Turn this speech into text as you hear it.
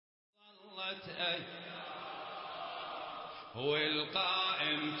ظلت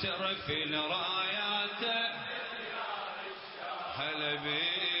والقائم ترفل راياته هلا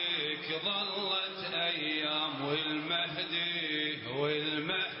بيك ظلت أيام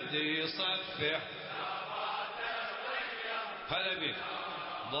والمهدي يصفح هلا بيك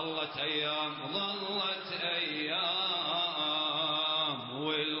ظلت أيام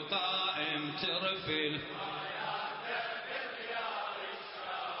والقائم ترفل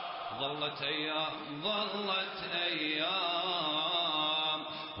ظلت أيام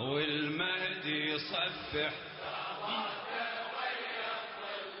والمهدي يصفح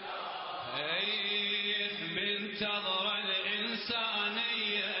منتظر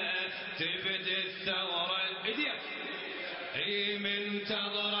الإنسانية تبدي الثورة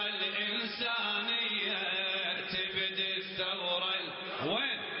منتظر الإنسانية تبدي الثورة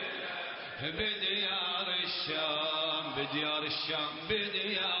وين بديار الشام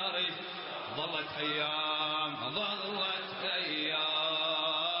ظلت أيام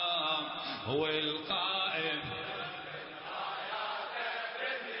والقائم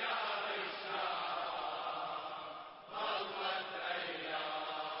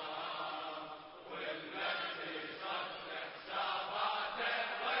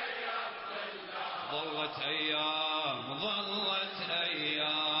ظلت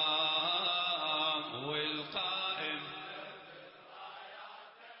أيام والقائم.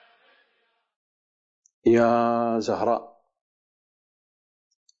 يا زهراء،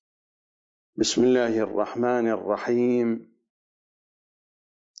 بسم الله الرحمن الرحيم.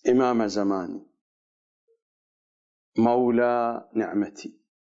 إمام زماني، مولى نعمتي،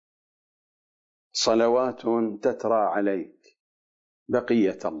 صلوات تترى عليك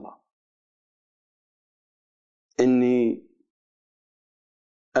بقية الله. إني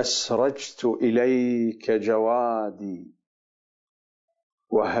أسرجت إليك جوادي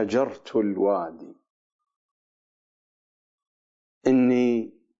وهجرت الوادي.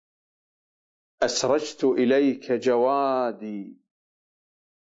 إني أسرجت إليك جوادي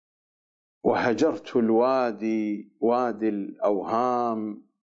وهجرت الوادي وادي الأوهام،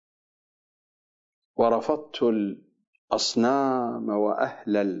 ورفضت الأصنام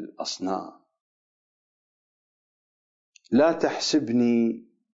وأهل الأصنام. لا تحسبني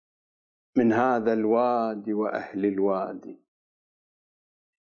من هذا الوادي وأهل الوادي،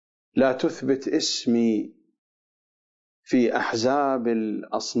 لا تثبت اسمي في أحزاب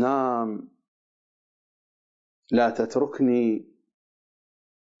الأصنام، لا تتركني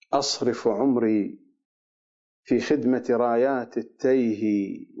أصرف عمري في خدمة رايات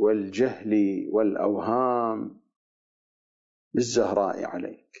التيه والجهل والأوهام. بالزهراء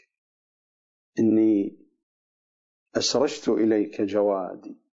عليك، إني أسرجت إليك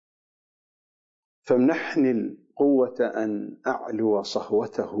جوادي، فامنحني القوة أن أعلو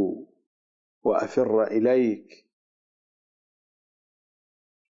صهوته وأفر إليك.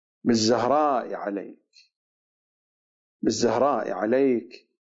 بالزهراء عليك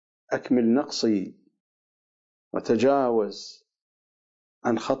أكمل نقصي وتجاوز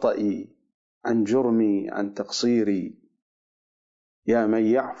عن خطئي، عن جرمي، عن تقصيري. يا من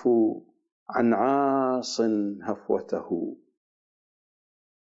يعفو عن عاص هفوته،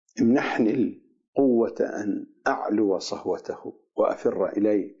 امنحني القوة أن أعلو صهوته وأفر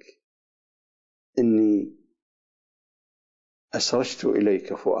إليك. إني أسرجت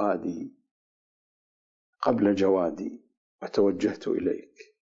إليك فؤادي قبل جوادي وتوجهت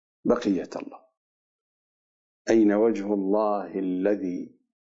إليك بقية الله. أين وجه الله الذي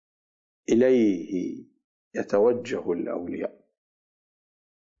إليه يتوجه الأولياء؟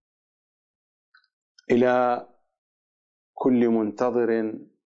 إلى كل منتظر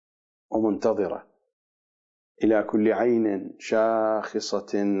ومنتظرة، إلى كل عين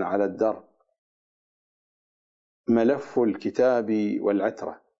شاخصة على الدرب، ملف الكتاب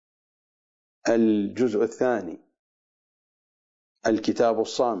والعترة، الجزء الثاني، الكتاب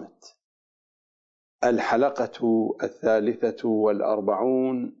الصامت، الحلقة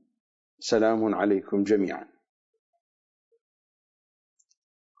 43. سلام عليكم جميعا.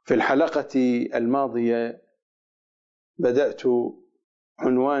 في الحلقة الماضية بدأت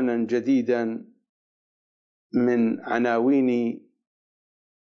عنوانا جديدا من عناوين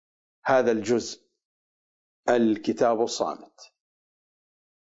هذا الجزء، الكتاب الصامت،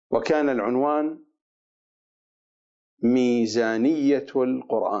 وكان العنوان ميزانية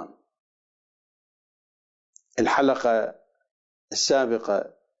القرآن. الحلقة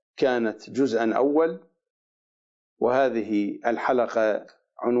السابقة كانت جزءا أول، وهذه الحلقة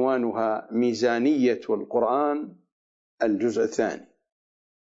عنوانها ميزانية القرآن الجزء الثاني.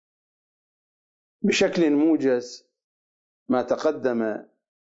 بشكل موجز ما تقدم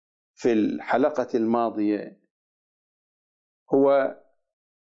في الحلقة الماضية هو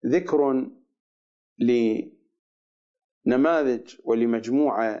ذكر لنماذج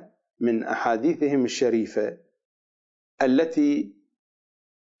ولمجموعة من أحاديثهم الشريفة التي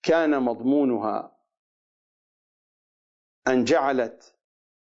كان مضمونها أن جعلت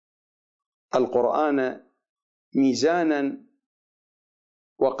القرآن ميزانا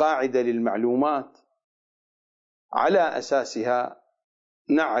وقاعدة للمعلومات على أساسها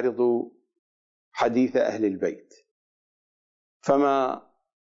نعرض حديث أهل البيت، فما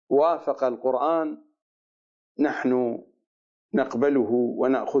وافق القرآن نحن نقبله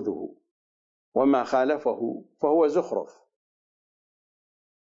ونأخذه، وما خالفه فهو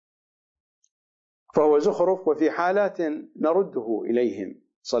زخرف، وفي حالات نرده إليهم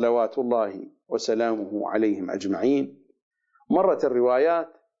صلوات الله وسلامه عليهم أجمعين. مرت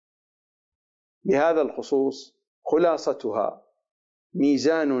الروايات بهذا الخصوص خلاصتها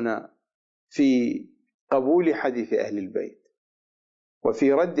ميزاننا في قبول حديث أهل البيت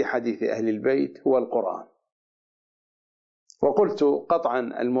وفي رد حديث أهل البيت هو القرآن. وقلت قطعا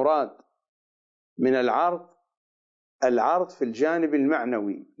المراد من العرض في الجانب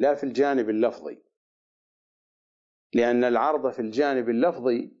المعنوي لا في الجانب اللفظي، لأن العرض في الجانب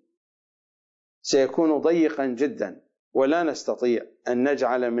اللفظي سيكون ضيقا جدا ولا نستطيع أن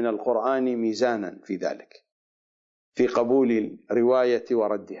نجعل من القرآن ميزانا في ذلك في قبول الرواية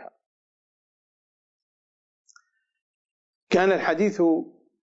وردها. كان الحديث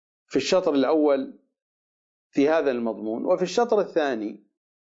في الشطر الأول في هذا المضمون، وفي الشطر الثاني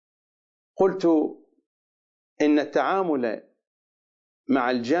قلت إن التعامل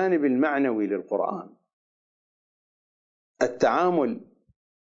مع الجانب المعنوي للقرآن، التعامل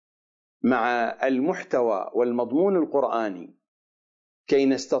مع المحتوى والمضمون القرآني كي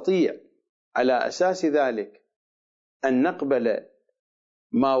نستطيع على أساس ذلك أن نقبل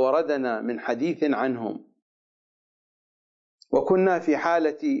ما وردنا من حديث عنهم وكنا في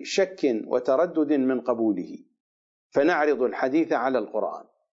حالة شك وتردد من قبوله فنعرض الحديث على القرآن.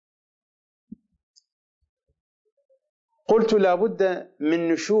 قلت لا بد من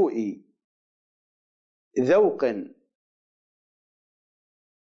نشوء ذوق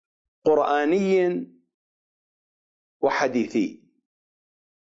قرآني وحديثي،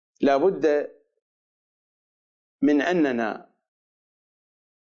 لا بد من أننا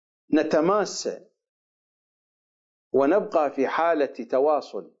نتماس ونبقى في حالة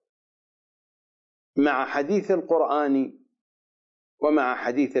تواصل مع حديث القرآن ومع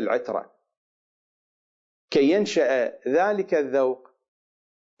حديث العترة كي ينشأ ذلك الذوق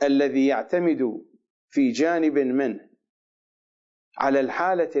الذي يعتمد في جانب منه على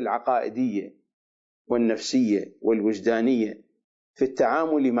الحالة العقائدية والنفسية والوجدانية في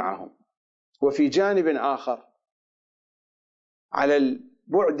التعامل معهم، وفي جانب آخر على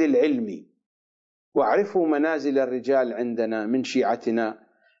البعد العلمي. واعرفوا منازل الرجال عندنا من شيعتنا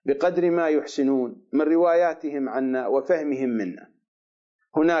بقدر ما يحسنون من رواياتهم عنا وفهمهم منا.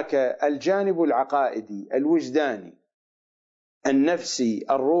 هناك الجانب العقائدي الوجداني النفسي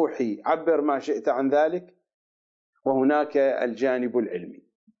الروحي، عبر ما شئت عن ذلك، وهناك الجانب العلمي.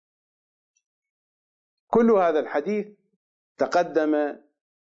 كل هذا الحديث تقدم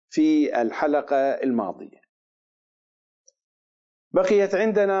في الحلقة الماضية. بقيت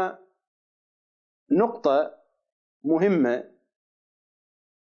عندنا نقطة مهمة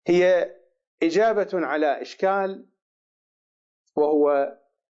هي إجابة على إشكال، وهو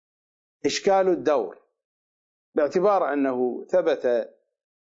إشكال الدور، باعتبار أنه ثبت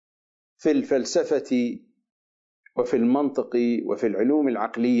في الفلسفة وفي المنطق وفي العلوم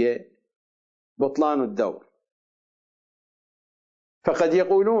العقلية بطلان الدور. فقد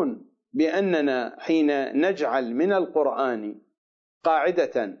يقولون بأننا حين نجعل من القرآن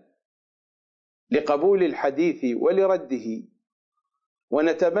قاعدة لقبول الحديث ولرده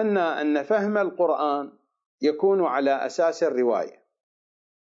ونتبنى أن فهم القرآن يكون على أساس الرواية،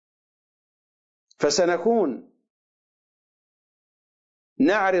 فسنكون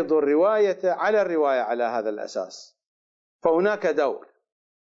نعرض الرواية على الرواية على هذا الأساس. فهناك دور.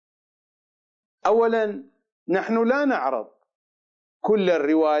 أولا، نحن لا نعرض كل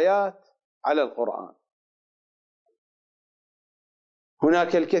الروايات على القرآن.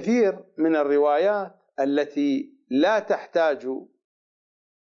 هناك الكثير من الروايات التي لا تحتاج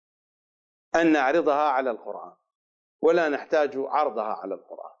أن نعرضها على القرآن ولا نحتاج عرضها على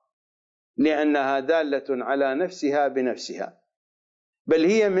القرآن، لأنها دالة على نفسها بنفسها، بل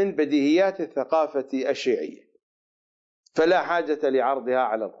هي من بديهيات الثقافة الشيعية، فلا حاجة لعرضها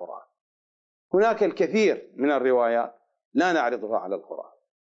على القرآن. هناك الكثير من الروايات لا نعرضها على القرآن،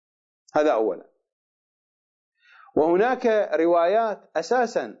 هذا أولا. وهناك روايات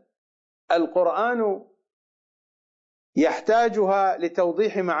أساسا القرآن يحتاجها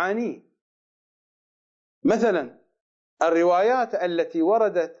لتوضيح معانيه. مثلا الروايات التي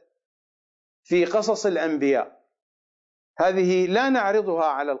وردت في قصص الأنبياء هذه لا نعرضها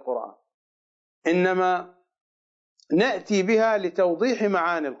على القرآن، إنما نأتي بها لتوضيح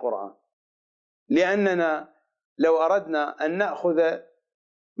معاني القرآن، لأننا لو أردنا أن نأخذ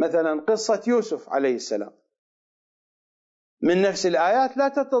مثلا قصة يوسف عليه السلام من نفس الآيات لا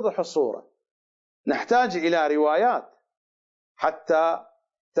تتضح الصورة، نحتاج إلى روايات حتى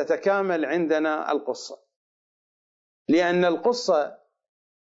تتكامل عندنا القصة، لأن القصة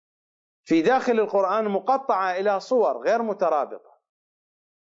في داخل القرآن مقطعة إلى صور غير مترابطة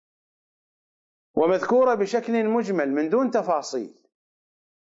ومذكورة بشكل مجمل من دون تفاصيل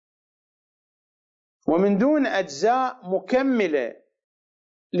ومن دون أجزاء مكملة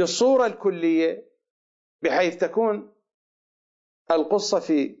للصورة الكلية، بحيث تكون القصة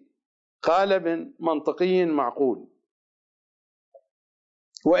في قالب منطقي معقول.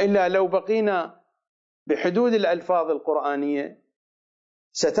 وإلا لو بقينا بحدود الألفاظ القرآنية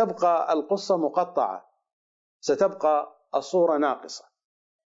ستبقى القصة مقطعة، ستبقى الصورة ناقصة.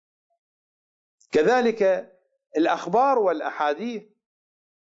 كذلك الأخبار والأحاديث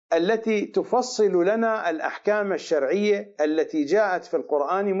التي تفصل لنا الأحكام الشرعية التي جاءت في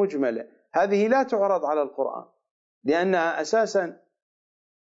القرآن مجملة، هذه لا تعرض على القرآن لأنها أساسا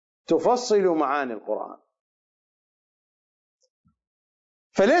تفصل معاني القرآن.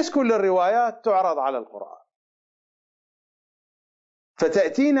 فليس كل الروايات تعرض على القرآن،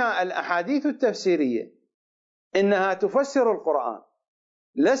 فتأتينا الأحاديث التفسيرية إنها تفسر القرآن،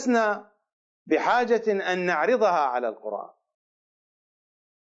 لسنا بحاجة أن نعرضها على القرآن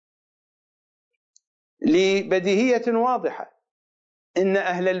لبديهية واضحة، إن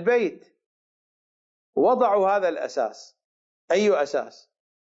أهل البيت وضعوا هذا الأساس. أي أساس؟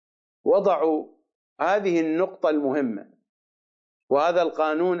 وضعوا هذه النقطة المهمة وهذا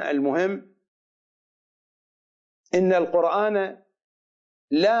القانون المهم، إن القرآن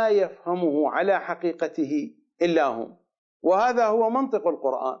لا يفهمه على حقيقته إلا هم، وهذا هو منطق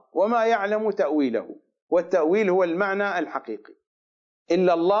القرآن، وما يعلم تأويله، والتأويل هو المعنى الحقيقي،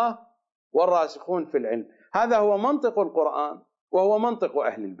 إلا الله والراسخون في العلم. هذا هو منطق القرآن وهو منطق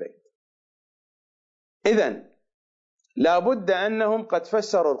أهل البيت. إذن لا بد أنهم قد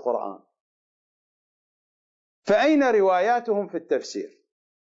فسروا القرآن، فأين رواياتهم في التفسير؟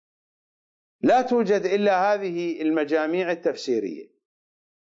 لا توجد إلا هذه المجاميع التفسيرية: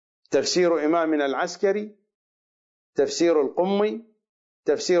 تفسير إمامنا العسكري، تفسير القمي،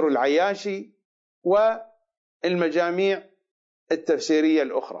 تفسير العياشي، والمجاميع التفسيرية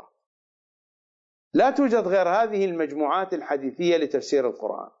الأخرى. لا توجد غير هذه المجموعات الحديثية لتفسير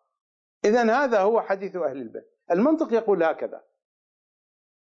القرآن. إذن هذا هو حديث أهل البيت. المنطق يقول هكذا.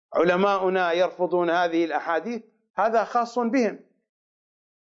 علماؤنا يرفضون هذه الأحاديث، هذا خاص بهم.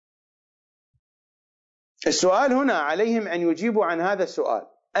 السؤال هنا عليهم أن يجيبوا عن هذا السؤال: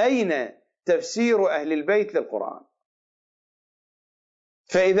 أين تفسير أهل البيت للقرآن؟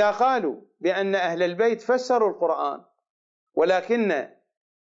 فإذا قالوا بأن أهل البيت فسروا القرآن ولكن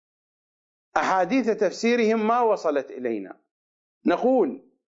أحاديث تفسيرهم ما وصلت إلينا، نقول: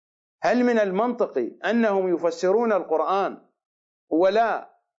 هل من المنطقي أنهم يفسرون القرآن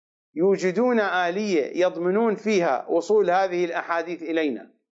ولا يوجدون آلية يضمنون فيها وصول هذه الأحاديث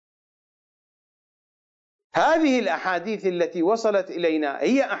إلينا؟ هذه الأحاديث التي وصلت إلينا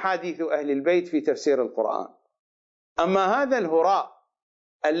هي أحاديث أهل البيت في تفسير القرآن. أما هذا الهراء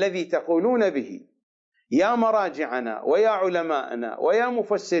الذي تقولون به يا مراجعنا ويا علماءنا ويا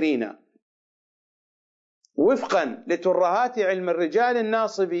مفسرين وفقا لترهات علم الرجال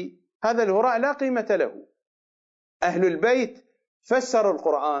الناصبي، هذا الهراء لا قيمة له. أهل البيت فسروا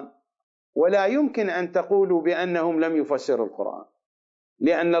القرآن، ولا يمكن أن تقولوا بأنهم لم يفسروا القرآن،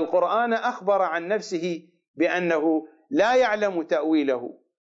 لأن القرآن أخبر عن نفسه بأنه لا يعلم تأويله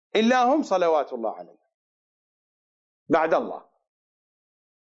إلا هم صلوات الله عليه بعد الله.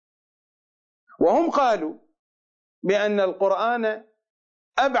 وهم قالوا بأن القرآن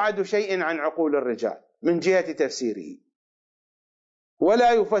أبعد شيء عن عقول الرجال من جهة تفسيره،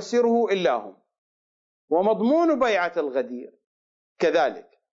 ولا يفسره إلا هم. ومضمون بيعة الغدير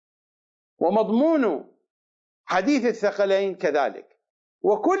كذلك، ومضمون حديث الثقلين كذلك،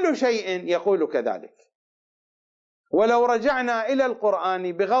 وكل شيء يقول كذلك. ولو رجعنا إلى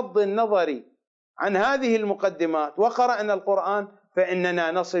القرآن بغض النظر عن هذه المقدمات وقرأنا القرآن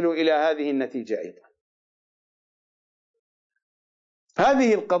فإننا نصل إلى هذه النتيجة أيضا.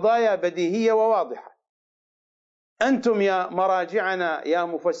 هذه القضايا بديهية وواضحة. أنتم يا مراجعنا يا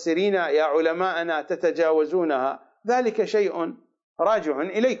مفسرين يا علماءنا تتجاوزونها، ذلك شيء راجع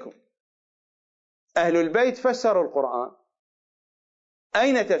إليكم. أهل البيت فسروا القرآن،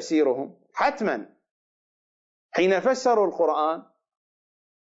 أين تفسيرهم؟ حتما حين فسروا القرآن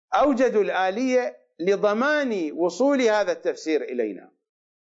أوجدوا الآلية لضمان وصول هذا التفسير إلينا،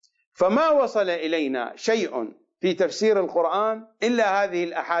 فما وصل إلينا شيء في تفسير القرآن إلا هذه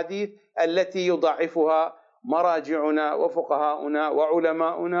الأحاديث التي يضعفها مراجعنا وفقهاؤنا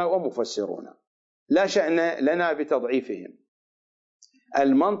وعلماؤنا ومفسرونا، لا شأن لنا بتضعيفهم.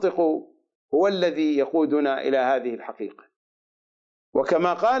 المنطق هو الذي يقودنا إلى هذه الحقيقة.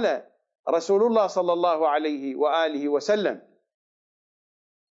 وكما قال رسول الله صلى الله عليه وآله وسلم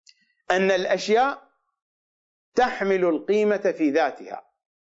أن الأشياء تحمل القيمة في ذاتها،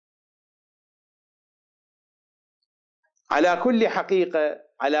 على كل حقيقة،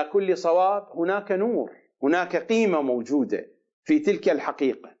 على كل صواب هناك نور، هناك قيمة موجودة في تلك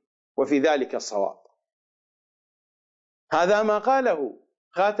الحقيقة وفي ذلك الصواب. هذا ما قاله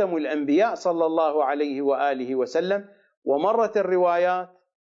خاتم الأنبياء صلى الله عليه وآله وسلم. ومرت الروايات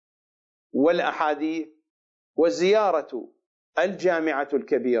والأحاديث والزيارة الجامعة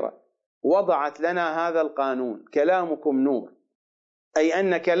الكبيرة وضعت لنا هذا القانون: كلامكم نور، أي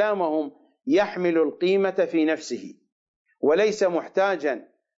أن كلامهم يحمل القيمة في نفسه، وليس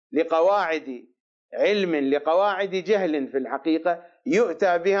محتاجا لقواعد علم، لقواعد جهل في الحقيقة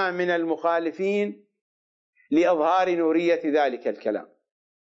يؤتى بها من المخالفين لإظهار نورية ذلك الكلام،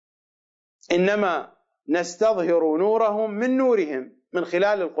 إنما نستظهر نورهم من نورهم من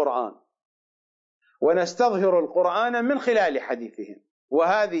خلال القرآن، ونستظهر القرآن من خلال حديثهم،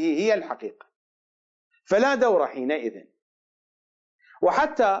 وهذه هي الحقيقة، فلا دور حينئذ.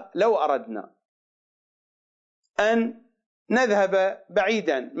 وحتى لو أردنا أن نذهب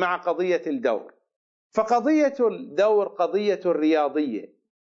بعيدا مع قضية الدور، فقضية الدور قضية رياضية،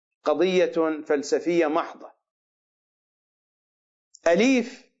 قضية فلسفية محضة.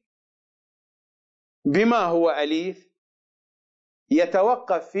 أليف بما هو أليف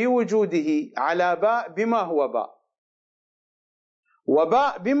يتوقف في وجوده على باء بما هو باء،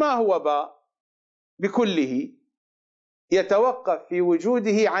 وباء بما هو باء بكله يتوقف في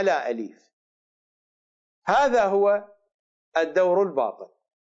وجوده على أليف. هذا هو الدور الباطل،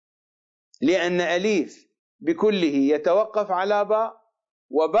 لأن أليف بكله يتوقف على باء،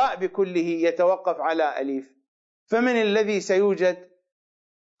 وباء بكله يتوقف على أليف، فمن الذي سيوجد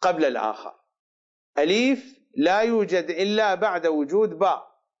قبل الآخر؟ أليف لا يوجد إلا بعد وجود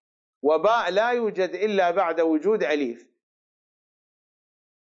باء، وباء لا يوجد إلا بعد وجود أليف.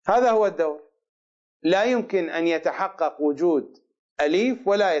 هذا هو الدور. لا يمكن أن يتحقق وجود أليف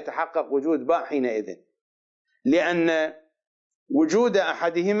ولا يتحقق وجود باء حينئذ، لأن وجود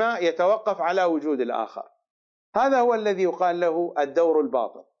أحدهما يتوقف على وجود الآخر. هذا هو الذي يقال له الدور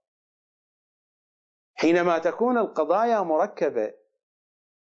الباطل. حينما تكون القضايا مركبة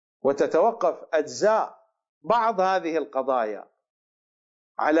وتتوقف أجزاء بعض هذه القضايا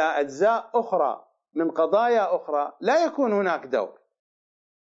على أجزاء أخرى من قضايا أخرى، لا يكون هناك دور.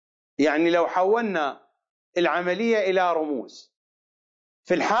 يعني لو حولنا العملية إلى رموز،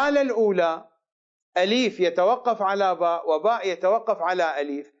 في الحالة الأولى أليف يتوقف على باء، وباء يتوقف على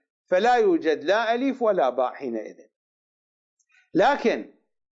أليف، فلا يوجد لا أليف ولا باء حينئذ. لكن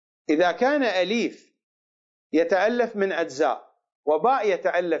إذا كان أليف يتألف من أجزاء، وباء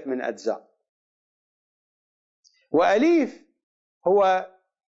يتألف من أجزاء، وأليف هو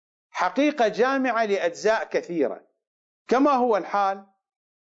حقيقة جامعة لأجزاء كثيرة، كما هو الحال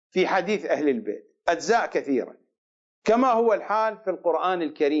في حديث أهل البيت، أجزاء كثيرة، كما هو الحال في القرآن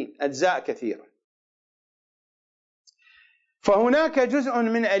الكريم، أجزاء كثيرة. فهناك جزء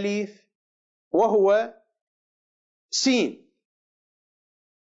من أليف وهو سين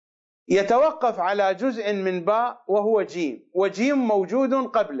يتوقف على جزء من باء وهو جيم، وجيم موجود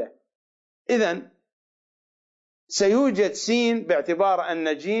قبله، إذن سيوجد سين باعتبار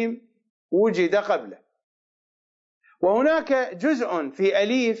أن جيم وجد قبله. وهناك جزء في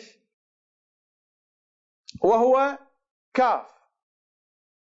أليف وهو كاف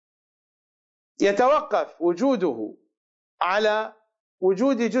يتوقف وجوده على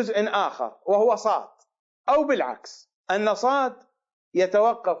وجود جزء آخر وهو صاد، أو بالعكس أن صاد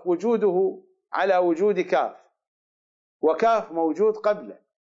يتوقف وجوده على وجود كاف، وكاف موجود قبله،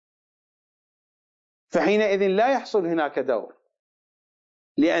 فحينئذ لا يحصل هناك دور،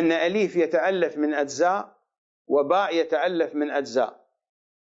 لأن أليف يتألف من أجزاء وباء يتألف من أجزاء.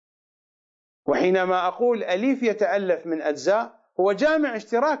 وحينما أقول أليف يتألف من أجزاء هو جامع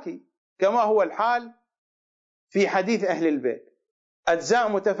اشتراكي، كما هو الحال في حديث أهل البيت، أجزاء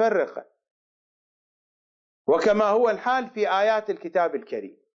متفرقة، وكما هو الحال في آيات الكتاب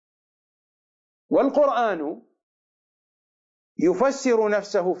الكريم. والقرآن يفسر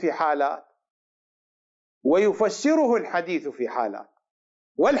نفسه في حالات ويفسره الحديث في حالات،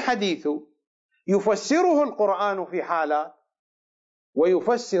 والحديث يفسره القرآن في حالات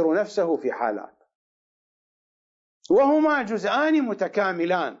ويفسر نفسه في حالات، وهما جزءان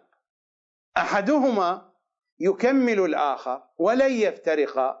متكاملان، أحدهما يكمل الآخر ولن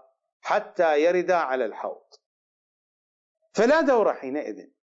يفترقا حتى يردا على الحوض، فلا دور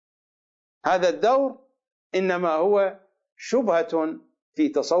حينئذ. هذا الدور إنما هو شبهة في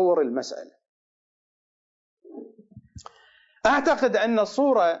تصور المسألة. أعتقد أن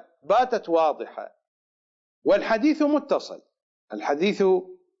الصورة باتت واضحة، والحديث متصل، الحديث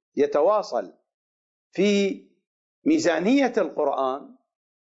يتواصل في ميزانية القرآن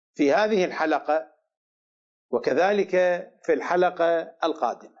في هذه الحلقة وكذلك في الحلقة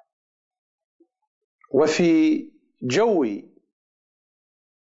القادمة. وفي جو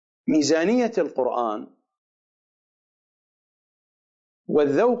ميزانية القرآن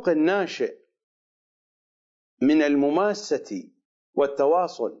والذوق الناشئ من المماسة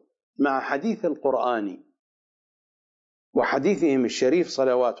والتواصل مع حديث القرآن وحديثهم الشريف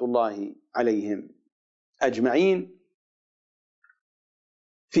صلوات الله عليهم أجمعين،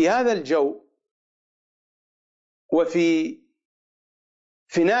 في هذا الجو وفي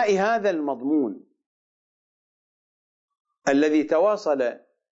فناء هذا المضمون الذي تواصل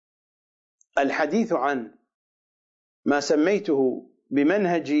الحديث عن ما سميته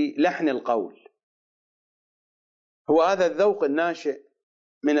بمنهج لحن القول، هو هذا الذوق الناشئ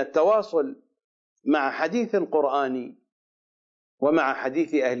من التواصل مع حديث القرآن ومع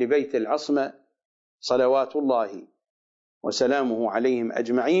حديث أهل بيت العصمة صلوات الله وسلامه عليهم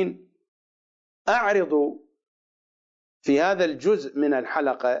أجمعين. أعرض في هذا الجزء من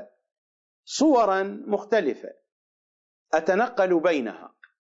الحلقة صورا مختلفة أتنقل بينها،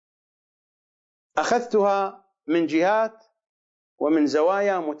 أخذتها من جهات ومن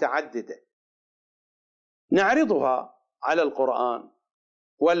زوايا متعددة، نعرضها على القرآن،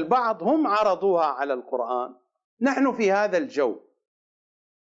 والبعض هم عرضوها على القرآن. نحن في هذا الجو،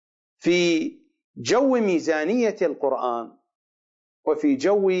 في جو ميزانية القرآن وفي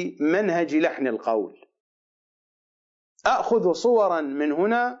جو منهج لحن القول، أخذ صورا من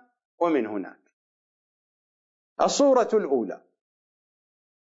هنا ومن هناك. الصورة الأولى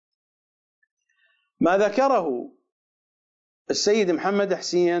ما ذكره السيد محمد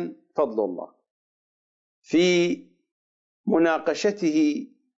حسين فضل الله في مناقشته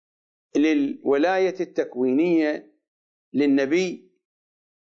للولاية التكوينية للنبي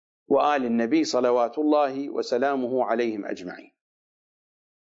وآل النبي صلوات الله وسلامه عليهم أجمعين.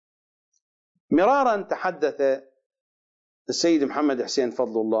 مرارا تحدث السيد محمد حسين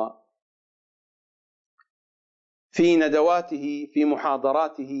فضل الله في ندواته في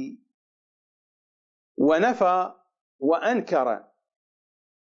محاضراته ونفى وأنكر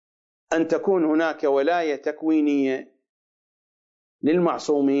أن تكون هناك ولاية تكوينية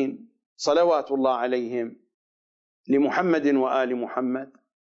للمعصومين صلوات الله عليهم لمحمد وآل محمد،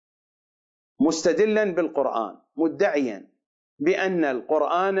 مستدلا بالقرآن، مدعيا بأن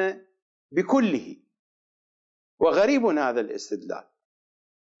القرآن بكله، وغريب هذا الاستدلال،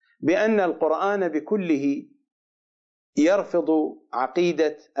 بأن القرآن بكله يرفض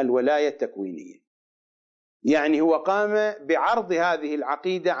عقيدة الولاية التكوينية، يعني هو قام بعرض هذه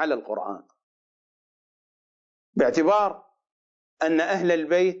العقيدة على القرآن، باعتبار أن أهل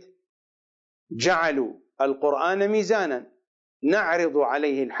البيت جعلوا القرآن ميزانا نعرض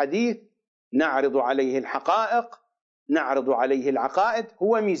عليه الحديث، نعرض عليه الحقائق، نعرض عليه العقائد،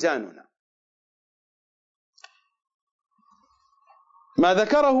 هو ميزاننا. ما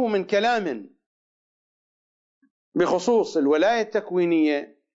ذكره من كلام بخصوص الولاية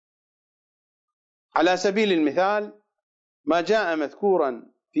التكوينية على سبيل المثال ما جاء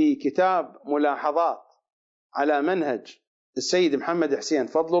مذكورا في كتاب ملاحظات على منهج السيد محمد حسين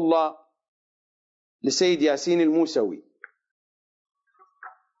فضل الله للسيد ياسين الموسوي،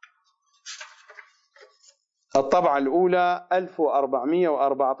 الطبعة الأولى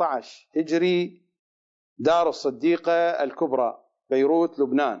 1414 هجري، دار الصديقة الكبرى، بيروت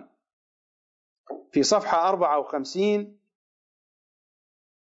لبنان، في صفحة 54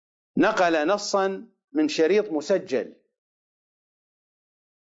 نقل نصا من شريط مسجل: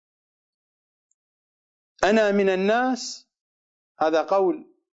 أنا من الناس، هذا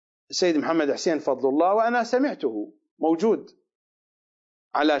قول السيد محمد حسين فضل الله وأنا سمعته موجود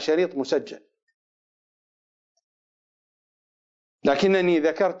على شريط مسجل، لكنني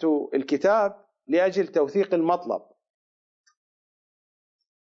ذكرت الكتاب لأجل توثيق المطلب.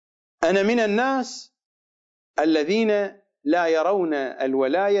 أنا من الناس الذين لا يرون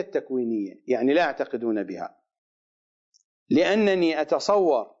الولاية التكوينية، يعني لا يعتقدون بها، لأنني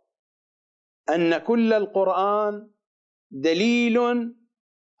أتصور أن كل القرآن دليل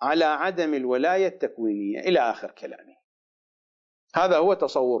على عدم الولاية التكوينية إلى آخر كلامه. هذا هو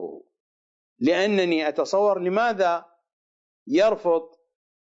تصوره، لأنني أتصور لماذا يرفض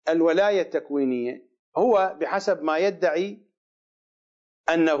الولاية التكوينية. هو بحسب ما يدعي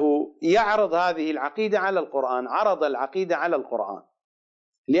أنه يعرض هذه العقيدة على القرآن، عرض العقيدة على القرآن،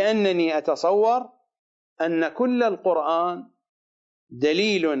 لأنني أتصور أن كل القرآن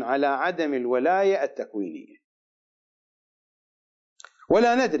دليل على عدم الولاية التكوينية.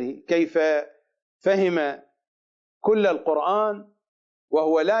 ولا ندري كيف فهم كل القرآن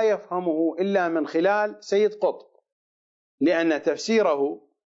وهو لا يفهمه إلا من خلال سيد قطب، لأن تفسيره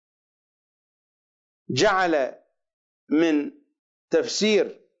جعل من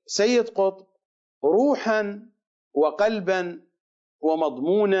تفسير سيد قطب روحا وقلبا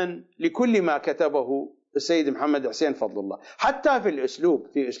ومضمونا لكل ما كتبه السيد محمد حسين فضل الله، حتى في الأسلوب،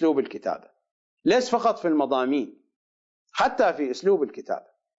 في أسلوب الكتابة، ليس فقط في المضامين، حتى في أسلوب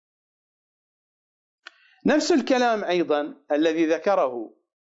الكتابة. نفس الكلام أيضا الذي ذكره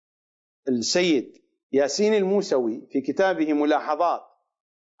السيد ياسين الموسوي في كتابه ملاحظات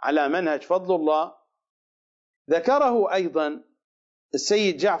على منهج فضل الله، ذكره أيضا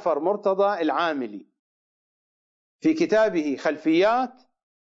السيد جعفر مرتضى العاملي في كتابه خلفيات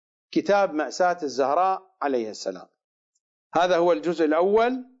كتاب مأساة الزهراء عليه السلام. هذا هو الجزء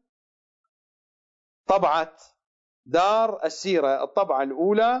الأول، طبعة دار السيرة، الطبعة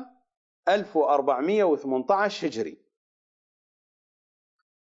الأولى 1418 هجري.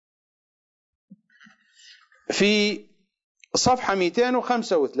 في صفحة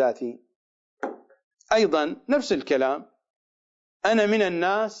 235 أيضا نفس الكلام: أنا من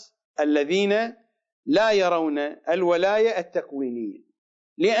الناس الذين لا يرون الولاية التكوينية،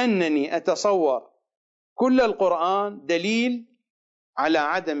 لأنني أتصور كل القرآن دليل على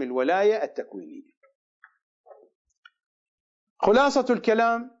عدم الولاية التكوينية. خلاصة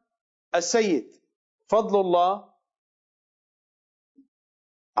الكلام: السيد فضل الله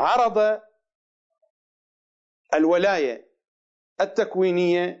عرض الولاية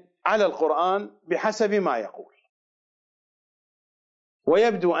التكوينية على القرآن بحسب ما يقول،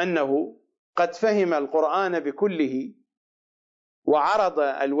 ويبدو أنه قد فهم القرآن بكله وعرض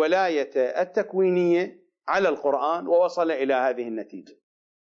الولاية التكوينية على القرآن ووصل إلى هذه النتيجة.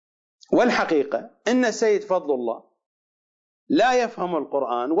 والحقيقة أن السيد فضل الله لا يفهم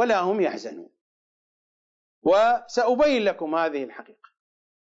القرآن ولا هم يحزنون، وسأبين لكم هذه الحقيقة.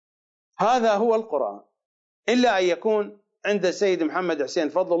 هذا هو القرآن، إلا أن يكون عند السيد محمد حسين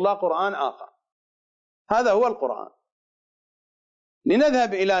فضل الله قرآن آخر. هذا هو القرآن.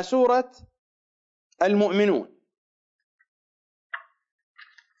 لنذهب إلى سورة المؤمنون.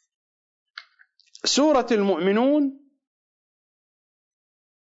 سورة المؤمنون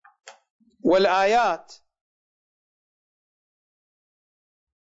والآيات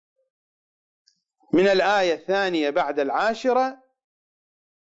من الآية 2 بعد 10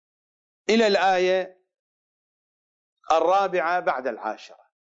 إلى الآية 4 بعد 10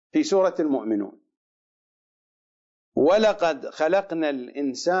 في سورة المؤمنون. ولقد خلقنا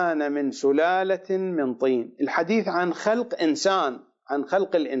الإنسان من سلالة من طين. الحديث عن خلق إنسان، عن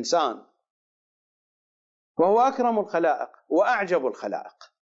خلق الإنسان، وهو أكرم الخلائق وأعجب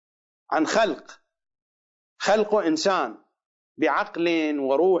الخلائق. عن خلق إنسان بعقل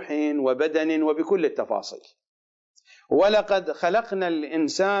وروح وبدن وبكل التفاصيل. ولقد خلقنا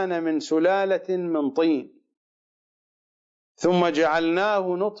الإنسان من سلالة من طين ثم جعلناه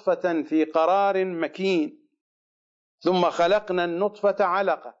نطفة في قرار مكين ثم خلقنا النطفة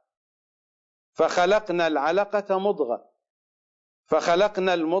علقة فخلقنا العلقة مضغة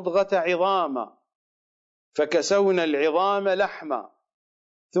فخلقنا المضغة عظاما فكسونا العظام لحما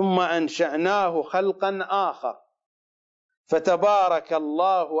ثم أنشأناه خلقا آخر فتبارك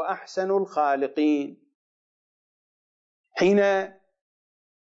الله أحسن الخالقين. حين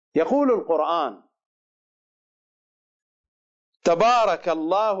يقول القرآن تبارك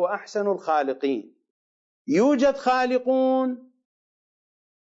الله أحسن الخالقين، يوجد خالقون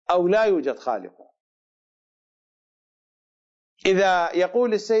أو لا يوجد خالقون؟ إذا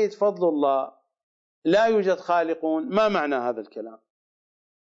يقول السيد فضل الله لا يوجد خالقون، ما معنى هذا الكلام؟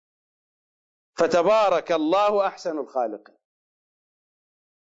 فتبارك الله أحسن الخالقين.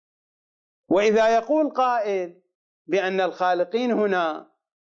 وإذا يقول قائل بأن الخالقين هنا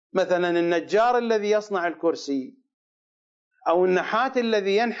مثلا النجار الذي يصنع الكرسي أو النحات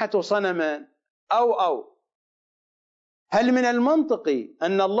الذي ينحت صنما أو هل من المنطقي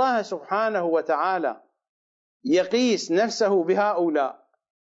أن الله سبحانه وتعالى يقيس نفسه بهؤلاء؟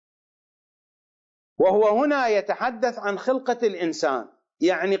 وهو هنا يتحدث عن خلقة الإنسان،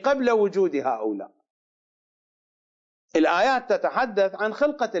 يعني قبل وجود هؤلاء. الآيات تتحدث عن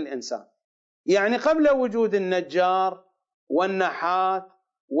خلقة الإنسان، يعني قبل وجود النجار والنحات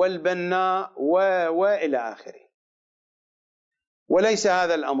والبناء وإلى آخره. وليس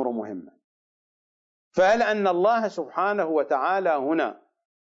هذا الأمر مهما. فهل أن الله سبحانه وتعالى هنا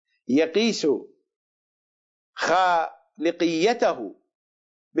يقيس خالقيته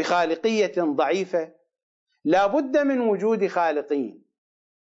بخالقية ضعيفة؟ لا بد من وجود خالقين،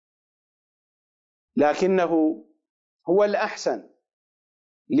 لكنه هو الأحسن،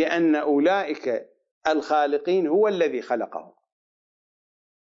 لأن أولئك الخالقين هو الذي خلقهم.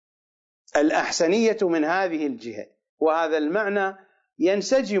 الأحسنية من هذه الجهة، وهذا المعنى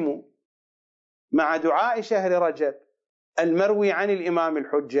ينسجم مع دعاء شهر رجب المروي عن الإمام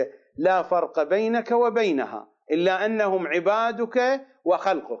الحجة: لا فرق بينك وبينها إلا أنهم عبادك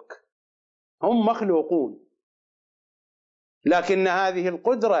وخلقك. هم مخلوقون، لكن هذه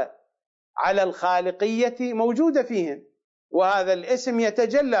القدرة على الخالقية موجودة فيهم، وهذا الاسم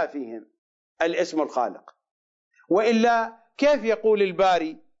يتجلى فيهم، الاسم الخالق. وإلا كيف يقول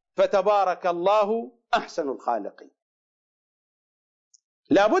الباري: فتبارك الله أحسن الخالقين؟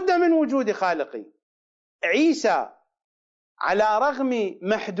 لا بد من وجود خالقين. عيسى على رغم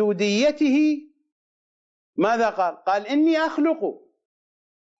محدوديته ماذا قال؟ قال: إني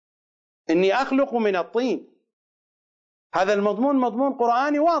أخلق من الطين. هذا المضمون مضمون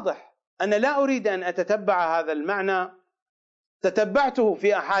قرآني واضح. أنا لا أريد أن أتتبع هذا المعنى، تتبعته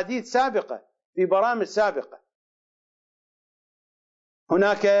في أحاديث سابقة، في برامج سابقة.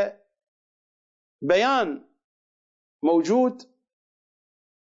 هناك بيان موجود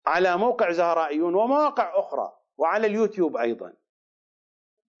على موقع زهرائيون ومواقع أخرى وعلى اليوتيوب أيضا،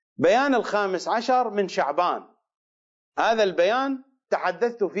 بيان 15 من شعبان. هذا البيان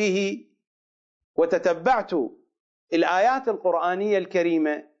تحدثت فيه وتتبعت الآيات القرآنية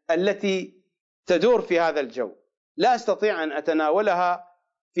الكريمة التي تدور في هذا الجو، لا أستطيع أن أتناولها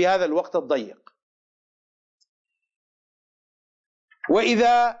في هذا الوقت الضيق.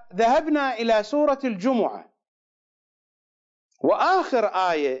 وإذا ذهبنا إلى سورة الجمعة وآخر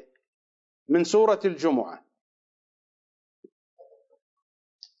آية من سورة الجمعة،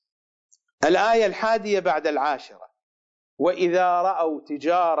 الآية 11 وإذا رأوا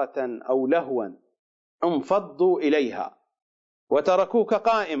تجارة أو لهوا انفضوا إليها وتركوك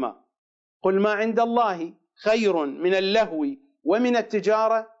قائما قل ما عند الله خير من اللهو ومن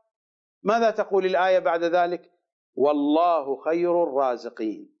التجارة. ماذا تقول الآية بعد ذلك؟ والله خير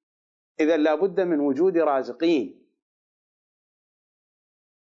الرازقين. إذن لا بد من وجود رازقين،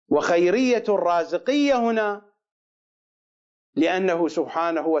 وخيرية الرازقية هنا لأنه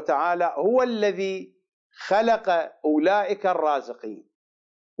سبحانه وتعالى هو الذي خلق أولئك الرازقين،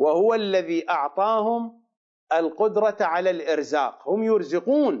 وهو الذي أعطاهم القدرة على الإرزاق. هم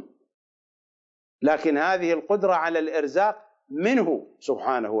يرزقون، لكن هذه القدرة على الإرزاق منه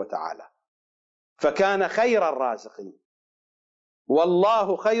سبحانه وتعالى، فكان خير الرازقين.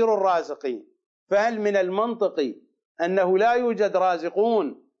 والله خير الرازقين. فهل من المنطق أنه لا يوجد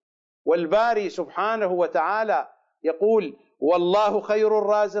رازقون والباري سبحانه وتعالى يقول والله خير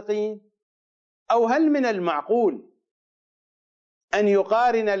الرازقين؟ أو هل من المعقول أن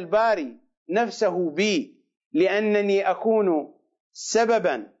يقارن الباري نفسه بي لأنني أكون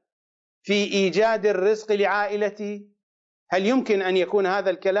سببا في إيجاد الرزق لعائلتي؟ هل يمكن أن يكون هذا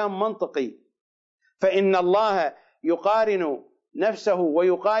الكلام منطقي؟ فإن الله يقارن نفسه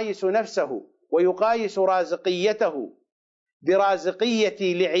ويقايس نفسه ويقايس رازقيته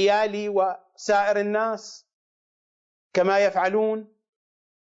برازقيتي لعيالي وسائر الناس كما يفعلون.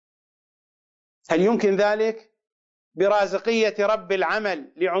 هل يمكن ذلك؟ برازقية رب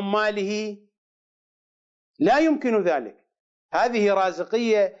العمل لعماله؟ لا يمكن ذلك. هذه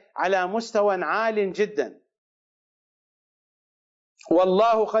رازقية على مستوى عال جدا.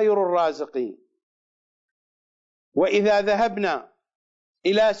 والله خير الرازقين. وإذا ذهبنا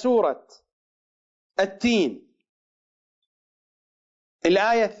إلى سورة التين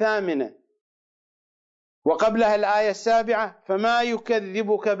الآية 8 وقبلها الآية 7 فما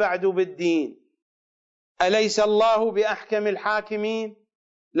يكذبك بعد بالدين أليس الله بأحكم الحاكمين؟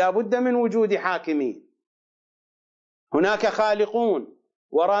 لا بد من وجود حاكمين. هناك خالقون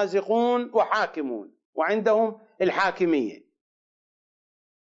ورازقون وحاكمون، وعندهم الحاكمية،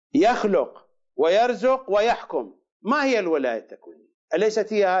 يخلق ويرزق ويحكم. ما هي الولاية التكوينية؟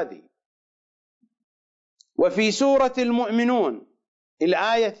 أليست هي هذه؟ وفي سورة المؤمنون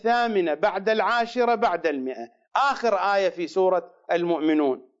الآية 8 بعد 10 بعد 100، آخر آية في سورة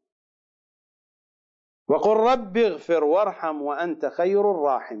المؤمنون: وقل رب اغفر وارحم وأنت خير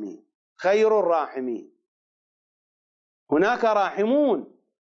الراحمين. خير الراحمين. هناك راحمون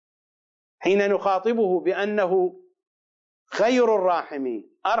حين نخاطبه بأنه خير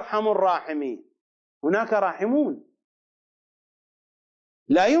الراحمين أرحم الراحمين، هناك راحمون.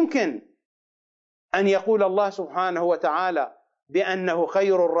 لا يمكن أن يقول الله سبحانه وتعالى بأنه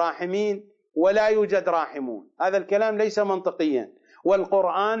خير الراحمين ولا يوجد راحمون، هذا الكلام ليس منطقيا،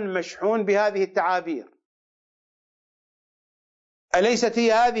 والقرآن مشحون بهذه التعابير. أليست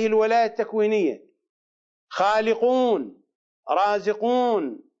هي هذه الولاية التكوينية؟ خالقون،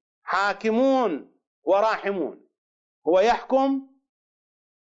 رازقون، حاكمون، وراحمون. هو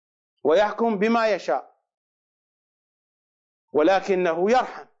يحكم بما يشاء، ولكنه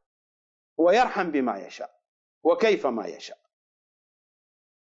يرحم، هو يرحم بما يشاء وكيف ما يشاء.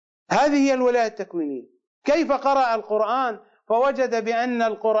 هذه هي الولاية التكوينية. كيف قرأ القرآن فوجد بأن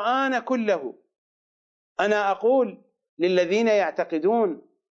القرآن كله، أنا أقول للذين يعتقدون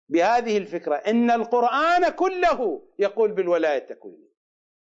بهذه الفكرة إن القرآن كله يقول بالولاية التكوينية،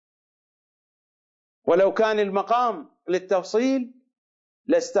 ولو كان المقام للتفصيل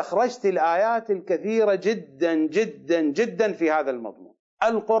لاستخرجت الآيات الكثيرة جدا جدا جدا في هذا المضمون.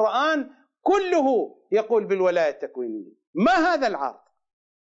 القرآن كله يقول بالولاية التكوينية. ما هذا العرض؟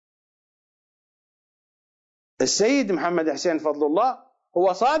 السيد محمد حسين فضل الله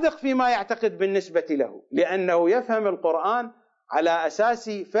هو صادق فيما يعتقد بالنسبة له، لأنه يفهم القرآن على أساس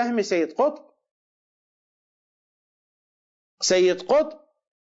فهم سيد قطب. سيد قطب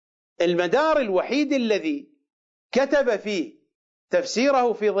المدار الوحيد الذي كتب فيه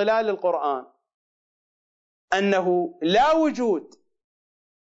تفسيره في ظلال القرآن أنه لا وجود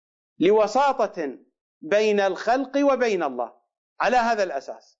لوساطة بين الخلق وبين الله، على هذا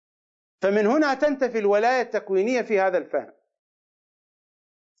الأساس. فمن هنا تنتفي الولاية التكوينية في هذا الفهم.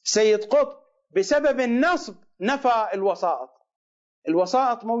 سيد قطب بسبب النصب نفى الوسائط.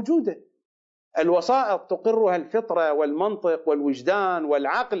 الوسائط موجودة، الوسائط تقرها الفطرة والمنطق والوجدان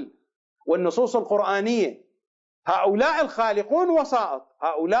والعقل والنصوص القرآنية. هؤلاء الخالقون وسائط،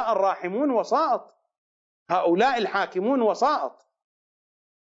 هؤلاء الراحمون وسائط، هؤلاء الحاكمون وسائط،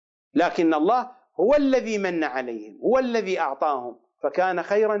 لكن الله هو الذي من عليهم، هو الذي أعطاهم، فكان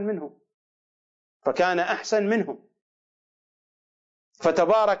خيرا منهم، فكان أحسن منهم.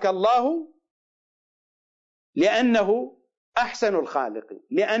 فتبارك الله لأنه أحسن الخالقين،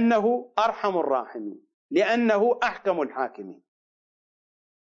 لأنه أرحم الراحمين، لأنه أحكم الحاكمين.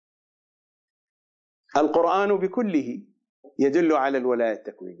 القرآن بكله يدل على الولاية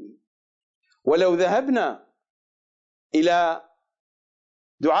التكوينية. ولو ذهبنا إلى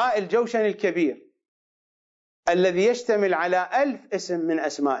دعاء الجوشن الكبير الذي يشتمل على 1000 اسم من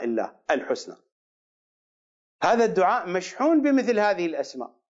أسماء الله الحسنى، هذا الدعاء مشحون بمثل هذه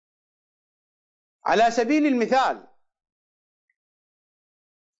الأسماء. على سبيل المثال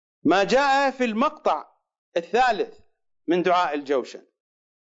ما جاء في المقطع الثالث من دعاء الجوشن: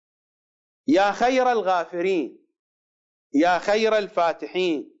 يا خير الغافرين، يا خير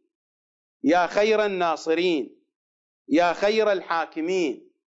الفاتحين، يا خير الناصرين، يا خير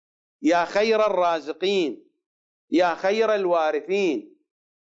الحاكمين، يا خير الرازقين، يا خير الوارثين،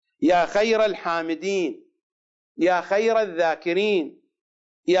 يا خير الحامدين، يا خير الذاكرين،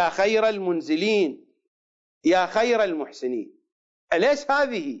 يا خير المنزلين، يا خير المحسنين. أليس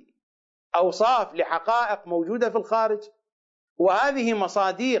هذه أوصاف لحقائق موجودة في الخارج؟ وهذه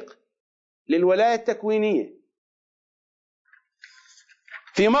مصاديق للولاية التكوينية.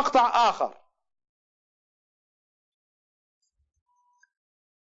 في مقطع آخر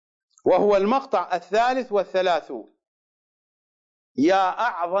وهو المقطع 33: يا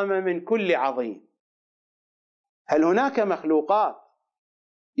أعظم من كل عظيم. هل هناك مخلوقات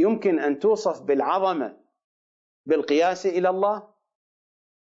يمكن أن توصف بالعظمة بالقياس إلى الله؟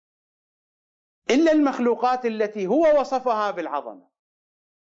 إلا المخلوقات التي هو وصفها بالعظمة،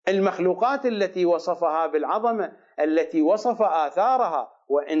 المخلوقات التي وصفها بالعظمة، التي وصف آثارها: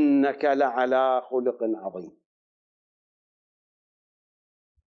 وإنك لعلى خلق عظيم.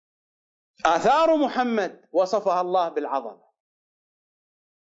 آثار محمد وصفها الله بالعظمة،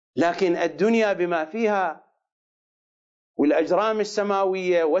 لكن الدنيا بما فيها والأجرام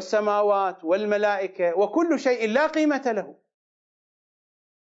السماوية والسماوات والملائكة وكل شيء لا قيمة له.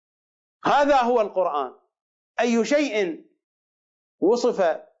 هذا هو القرآن. أي شيء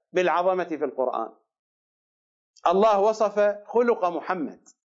وصف بالعظمة في القرآن؟ الله وصف خلق محمد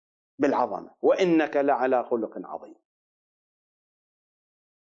بالعظمة: وإنك لعلى خلق عظيم.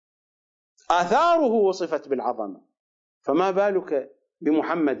 آثاره وصفت بالعظمة، فما بالك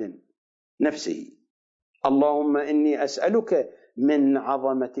بمحمد نفسه؟ اللهم إني أسألك من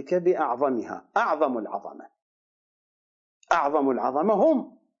عظمتك بأعظمها. أعظم العظمة، أعظم العظمة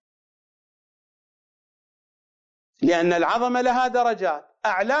هم. لأن العظمة لها درجات،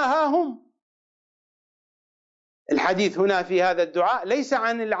 أعلاها هم. الحديث هنا في هذا الدعاء ليس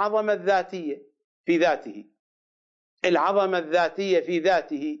عن العظمة الذاتية في ذاته، العظمة الذاتية في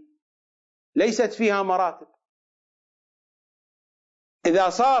ذاته ليست فيها مراتب. إذا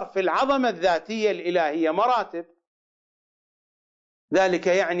صار في العظمة الذاتية الإلهية مراتب، ذلك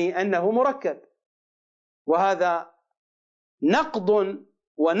يعني أنه مركب، وهذا نقض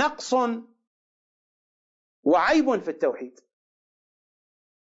ونقص وعيب في التوحيد.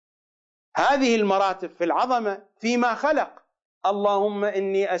 هذه المراتب في العظمة فيما خلق، اللهم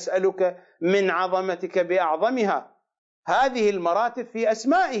إني أسألك من عظمتك بأعظمها، هذه المراتب في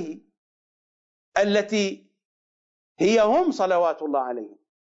أسمائه التي هي هم صلوات الله عليهم،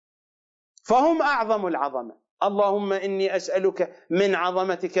 فهم أعظم العظمة. اللهم إني أسألك من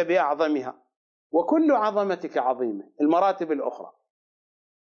عظمتك بأعظمها، وكل عظمتك عظيمة. المراتب الأخرى: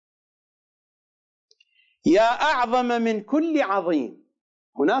 يا أعظم من كل عظيم،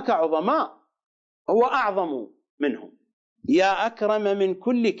 هناك عظماء هو أعظم منهم. يا أكرم من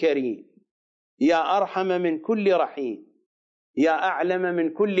كل كريم، يا أرحم من كل رحيم، يا أعلم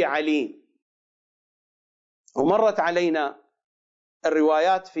من كل عليم. ومرت علينا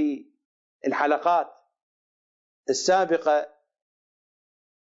الروايات في الحلقات السابقة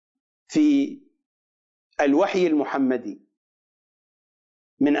في الوحي المحمدي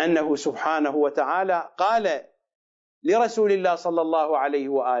من أنه سبحانه وتعالى قال لرسول الله صلى الله عليه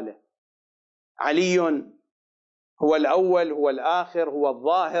وآله: علي هو الأول، هو الآخر، هو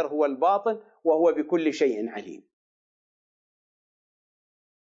الظاهر، هو الباطن، وهو بكل شيء عليم.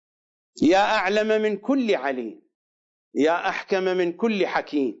 يا أعلم من كل عليم، يا أحكم من كل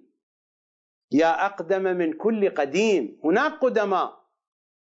حكيم، يا أقدم من كل قديم. هناك قدماء،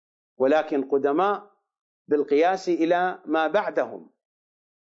 ولكن قدماء بالقياس إلى ما بعدهم،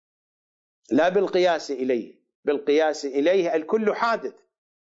 لا بالقياس إليه. بالقياس إليه الكل حادث.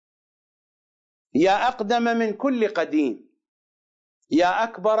 يا أقدم من كل قديم، يا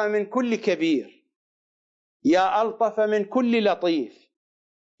أكبر من كل كبير، يا ألطف من كل لطيف،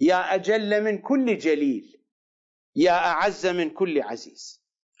 يا أجل من كل جليل، يا أعز من كل عزيز.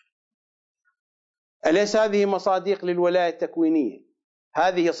 أليس هذه مصادق للولاية التكوينية؟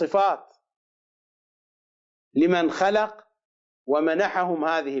 هذه صفات لمن خلق ومنحهم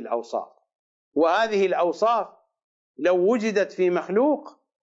هذه الأوصاف. وهذه الأوصاف لو وجدت في مخلوق،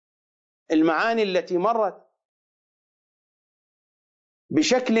 المعاني التي مرت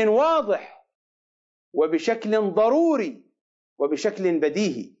بشكل واضح وبشكل ضروري وبشكل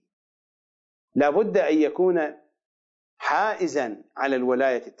بديهي، لا بد أن يكون حائزا على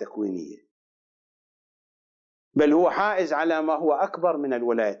الولاية التكوينية، بل هو حائز على ما هو أكبر من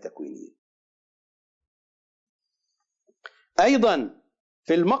الولاية التكوينية. أيضا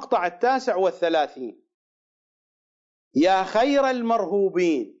في المقطع 39: يا خير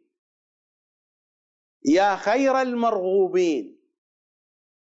المرهوبين، يا خير المرغوبين،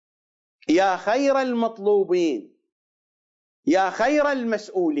 يا خير المطلوبين، يا خير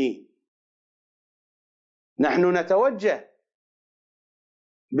المسؤولين. نحن نتوجه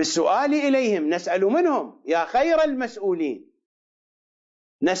بالسؤال إليهم، نسأل منهم يا خير المسؤولين،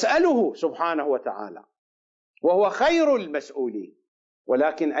 نسأله سبحانه وتعالى وهو خير المسؤولين،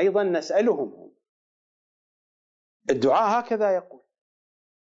 ولكن أيضا نسألهم هم. الدعاء هكذا يقول،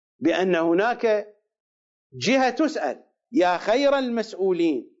 بأن هناك جهة تسأل: يا خير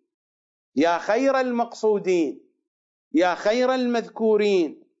المسؤولين، يا خير المقصودين، يا خير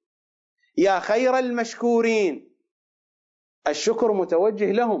المذكورين، يا خير المشكورين. الشكر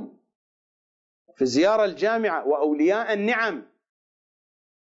متوجه لهم في الزيارة الجامعة وأولياء النعم،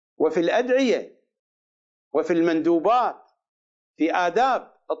 وفي الأدعية، وفي المندوبات، في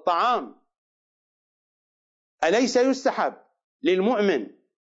آداب الطعام. أليس يستحب للمؤمن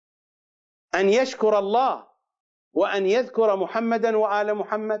أن يشكر الله وأن يذكر محمدا وآل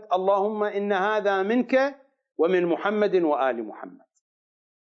محمد؟ اللهم إن هذا منك ومن محمد وآل محمد.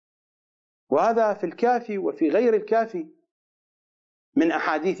 وهذا في الكافي وفي غير الكافي من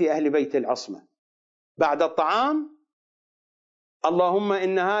أحاديث أهل بيت العصمة. بعد الطعام: اللهم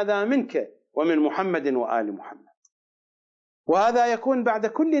إن هذا منك ومن محمد وآل محمد. وهذا يكون بعد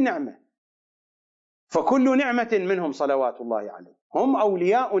كل نعمة، فكل نعمة منهم صلوات الله عليه، هم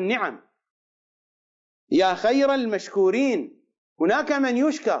أولياء النعم. يا خير المشكورين، هناك من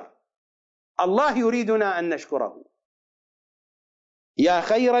يشكر، الله يريدنا أن نشكره. يا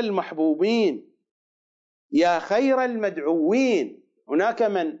خير المحبوبين، يا خير المدعوين، هناك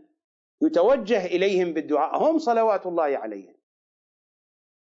من يتوجه إليهم بالدعاء، هم صلوات الله عليهم.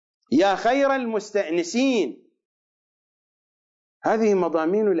 يا خير المستأنسين، هذه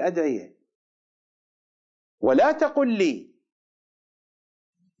مضامين الأدعية. ولا تقل لي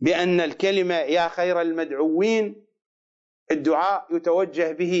بأن الكلمة يا خير المدعوين الدعاء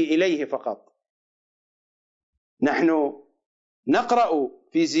يتوجه به إليه فقط. نحن نقرأ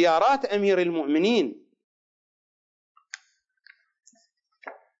في زيارات أمير المؤمنين،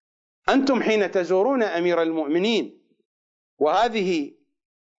 أنتم حين تزورون أمير المؤمنين، وهذه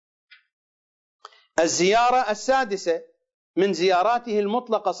الزيارة السادسة من زياراته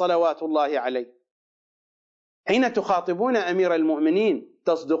المطلقة صلوات الله عليه، حين تخاطبون أمير المؤمنين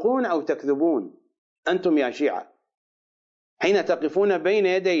تصدقون أو تكذبون؟ أنتم يا شيعة حين تقفون بين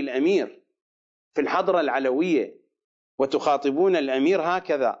يدي الأمير في الحضرة العلوية وتخاطبون الأمير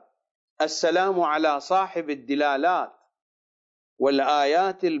هكذا: السلام على صاحب الدلالات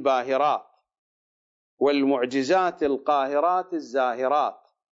والآيات الباهرات والمعجزات القاهرات الزاهرات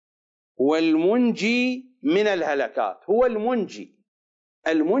والمنجي من الهلكات. هو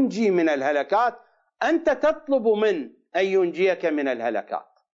المنجي من الهلكات. أنت تطلب من أن ينجيك من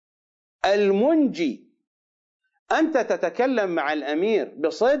الهلكات. المنجي. أنت تتكلم مع الأمير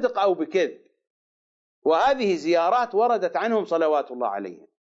بصدق أو بكذب، وهذه زيارات وردت عنهم صلوات الله عليهم،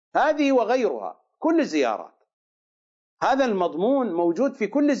 هذه وغيرها، كل الزيارات، هذا المضمون موجود في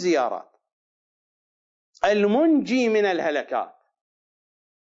كل الزيارات. المنجي من الهلكات.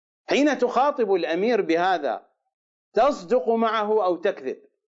 حين تخاطب الأمير بهذا تصدق معه أو تكذب؟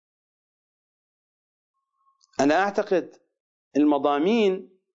 أنا أعتقد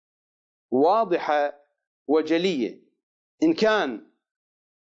المضامين واضحة وجلية، إن كان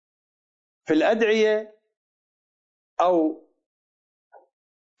في الأدعية أو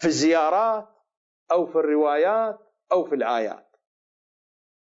في الزيارات أو في الروايات أو في الآيات.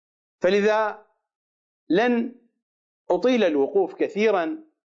 فلذا لن أطيل الوقوف كثيرا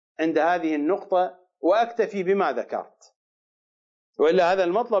عند هذه النقطة وأكتفي بما ذكرت، وإلا هذا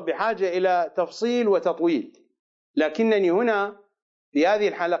المطلب بحاجة إلى تفصيل وتطويل، لكنني هنا في هذه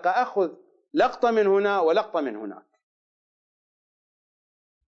الحلقة أخذ لقطة من هنا ولقطة من هناك.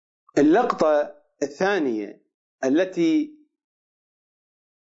 اللقطة الثانية التي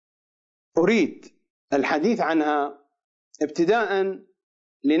أريد الحديث عنها ابتداء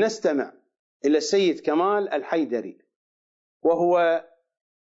لنستمع إلى السيد كمال الحيدري، وهو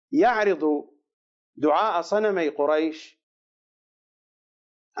يعرض دعاء صنمي قريش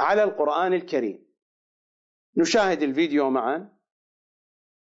على القرآن الكريم. نشاهد الفيديو معا،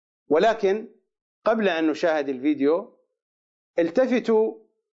 ولكن قبل أن نشاهد الفيديو التفتوا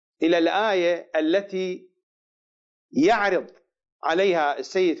إلى الآية التي يعرض عليها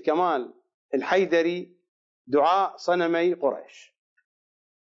السيد كمال الحيدري دعاء صنمي قريش.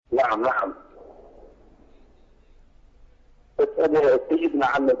 نعم اسأل سيدنا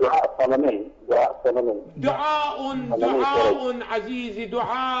عن دعاء الصنمين. دعاء عزيزي،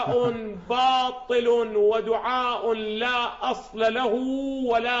 دعاء باطل، ودعاء لا أصل له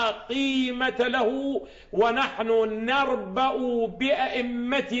ولا قيمة له، ونحن نربأ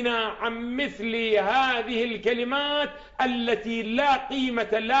بأئمتنا عن مثل هذه الكلمات التي لا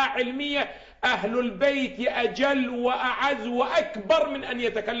قيمة لا علمية. أهل البيت أجل وأعز وأكبر من أن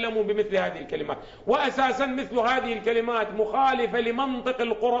يتكلموا بمثل هذه الكلمات، وأساسا مثل هذه الكلمات مخالفة لمنطق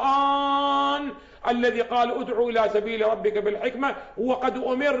القرآن الذي قال ادعوا إلى سبيل ربك بالحكمة. وقد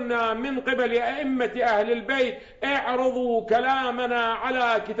أمرنا من قبل أئمة أهل البيت اعرضوا كلامنا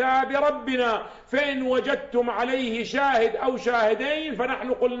على كتاب ربنا، فإن وجدتم عليه شاهد أو شاهدين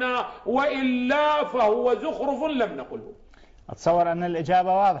فنحن قلنا، وإلا فهو زخرف لم نقله. أتصور أن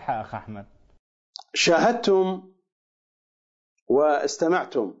الإجابة واضحة أخ أحمد. شاهدتم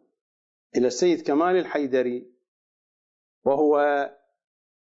واستمعتم إلى السيد كمال الحيدري وهو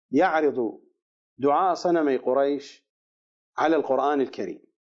يعرض دعاء صنمي قريش على القرآن الكريم.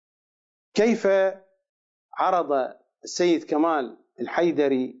 كيف عرض السيد كمال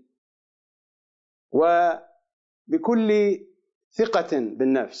الحيدري وبكل ثقة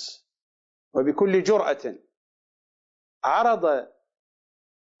بالنفس وبكل جرأة عرض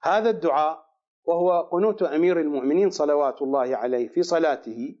هذا الدعاء، وهو قنوت أمير المؤمنين صلوات الله عليه في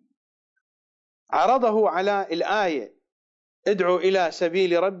صلاته، عرضه على الآية ادعو إلى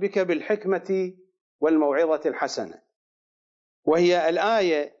سبيل ربك بالحكمة والموعظة الحسنة، وهي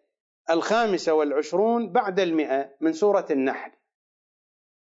الآية 25 بعد 100 من سورة النحل.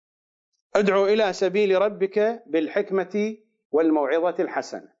 ادعو إلى سبيل ربك بالحكمة والموعظة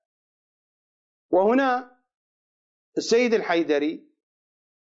الحسنة. وهنا السيد الحيدري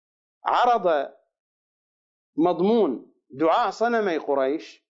عرض مضمون دعاء صنمي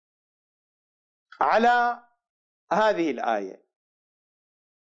قريش على هذه الآية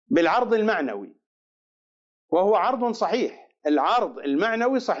بالعرض المعنوي، وهو عرض صحيح، العرض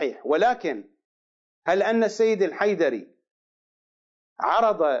المعنوي صحيح، ولكن هل أن السيد الحيدري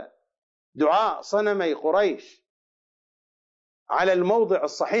عرض دعاء صنمي قريش على الموضع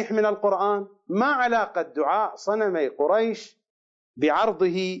الصحيح من القرآن؟ ما علاقة دعاء صنمي قريش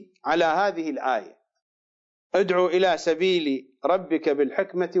بعرضه على هذه الآية: ادعو إلى سبيل ربك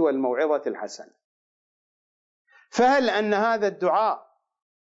بالحكمة والموعظة الحسنة؟ فهل أن هذا الدعاء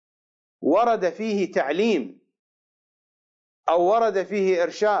ورد فيه تعليم أو ورد فيه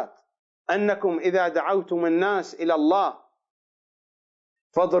إرشاد أنكم إذا دعوتم الناس إلى الله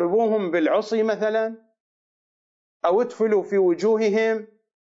فاضربوهم بالعصي مثلا، أو ادفلوا في وجوههم،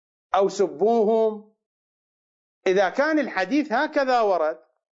 أو سبوهم؟ إذا كان الحديث هكذا ورد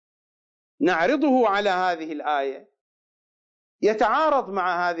نعرضه على هذه الآية يتعارض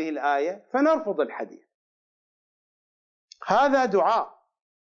مع هذه الآية فنرفض الحديث. هذا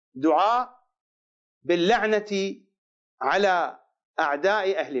دعاء باللعنة على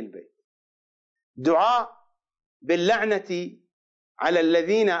أعداء أهل البيت، دعاء باللعنة على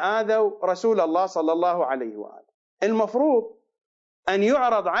الذين آذوا رسول الله صلى الله عليه وآله. المفروض أن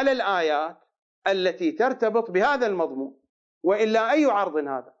يعرض على الآيات التي ترتبط بهذا المضمون، وإلا أي عرض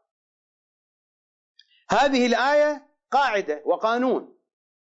هذا؟ هذه الآية قاعدة وقانون: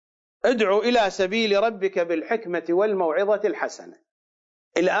 ادعو إلى سبيل ربك بالحكمة والموعظة الحسنة.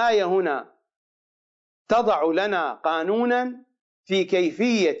 الآية هنا تضع لنا قانونا في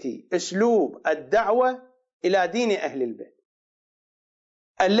كيفية أسلوب الدعوة إلى دين أهل البيت.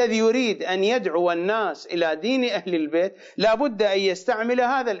 الذي يريد أن يدعو الناس إلى دين أهل البيت لا بد أن يستعمل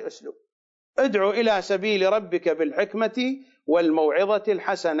هذا الأسلوب: ادعو إلى سبيل ربك بالحكمة والموعظة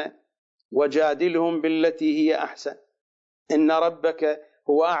الحسنة وجادلهم بالتي هي أحسن إن ربك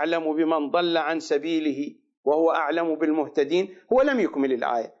هو أعلم بمن ضل عن سبيله وهو أعلم بالمهتدين. هو لم يكمل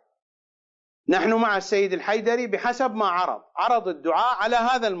الآية. نحن مع السيد الحيدري بحسب ما عرض الدعاء على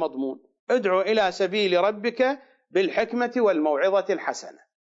هذا المضمون: ادعو إلى سبيل ربك بالحكمة والموعظة الحسنة.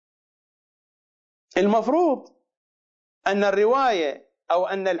 المفروض أن الرواية أو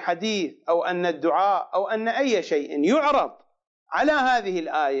أن الحديث أو أن الدعاء أو أن أي شيء يعرض على هذه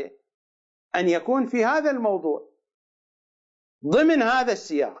الآية أن يكون في هذا الموضوع ضمن هذا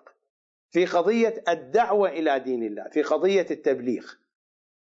السياق، في قضية الدعوة إلى دين الله، في قضية التبليغ.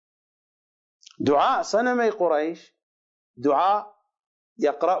 دعاء صنمي قريش دعاء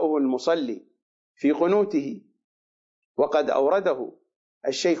يقرأه المصلي في قنوته، وقد أورده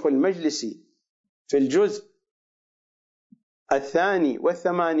الشيخ المجلسي في الجزء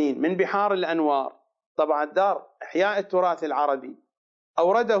 82 من بحار الأنوار، طبعا دار إحياء التراث العربي،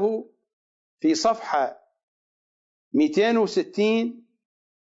 أورده في صفحة 260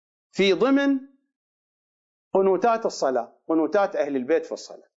 في ضمن قنوتات الصلاة، قنوتات أهل البيت في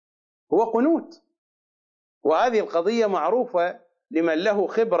الصلاة. هو قنوت، وهذه القضية معروفة لمن له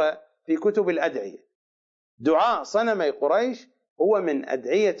خبرة في كتب الأدعية. دعاء صنمي قريش هو من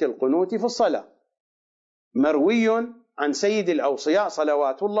أدعية القنوت في الصلاة، مروي عن سيد الأوصياء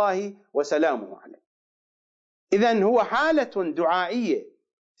صلوات الله وسلامه عليه. إذن هو حالة دعائية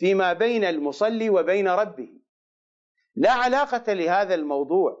فيما بين المصلي وبين ربه، لا علاقة لهذا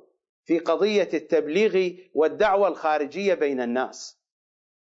الموضوع في قضية التبليغ والدعوة الخارجية بين الناس.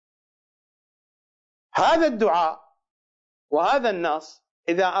 هذا الدعاء وهذا النص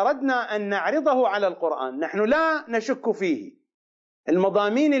إذا أردنا أن نعرضه على القرآن نحن لا نشك فيه،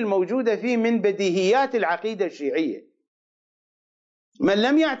 المضامين الموجودة فيه من بديهيات العقيدة الشيعية. من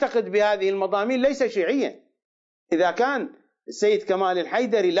لم يعتقد بهذه المضامين ليس شيعيا. إذا كان السيد كمال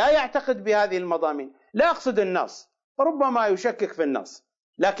الحيدري لا يعتقد بهذه المضامين، لا أقصد النص، ربما يشكك في النص،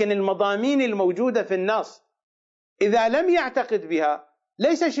 لكن المضامين الموجودة في النص إذا لم يعتقد بها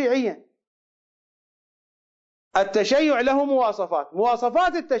ليس شيعيا. التشيع له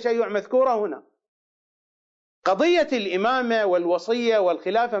مواصفات التشيع مذكورة هنا، قضية الإمامة والوصية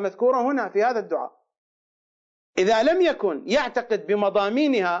والخلافة مذكورة هنا في هذا الدعاء. إذا لم يكن يعتقد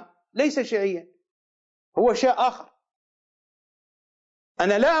بمضامينها ليس شيعيا، هو شيء آخر.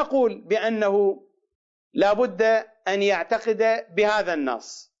 أنا لا أقول بأنه لا بد أن يعتقد بهذا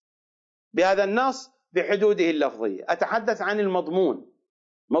النص بحدوده اللفظية، أتحدث عن المضمون،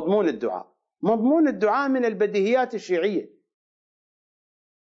 مضمون الدعاء. مضمون الدعاء من البديهيات الشيعية.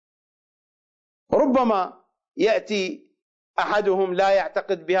 ربما يأتي أحدهم لا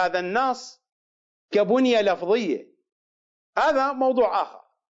يعتقد بهذا النص كبنية لفظية، هذا موضوع آخر،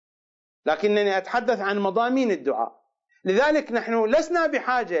 لكنني أتحدث عن مضامين الدعاء. لذلك نحن لسنا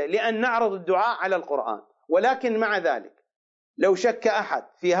بحاجة لأن نعرض الدعاء على القرآن، ولكن مع ذلك لو شك أحد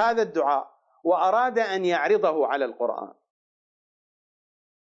في هذا الدعاء وأراد أن يعرضه على القرآن،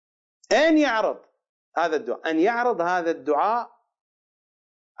 أين يعرض هذا الدعاء؟ أن يعرض هذا الدعاء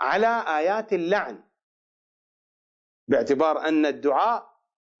على آيات اللعن باعتبار أن الدعاء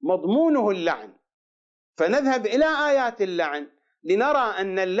مضمونه اللعن، فنذهب إلى آيات اللعن لنرى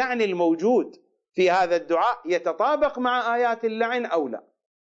أن اللعن الموجود في هذا الدعاء يتطابق مع آيات اللعن أو لا،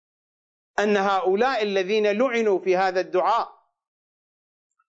 أن هؤلاء الذين لعنوا في هذا الدعاء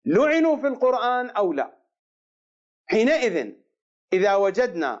لعنوا في القرآن أو لا. حينئذ إذا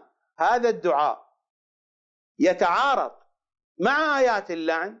وجدنا هذا الدعاء يتعارض مع آيات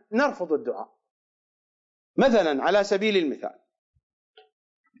اللعن نرفض الدعاء. مثلا على سبيل المثال،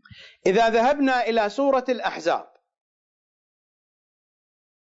 إذا ذهبنا إلى سورة الأحزاب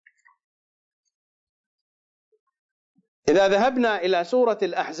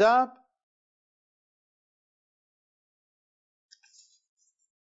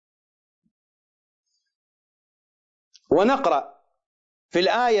ونقرأ في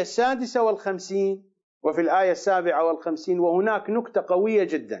الآية 56 وفي الآية 57، وهناك نكتة قوية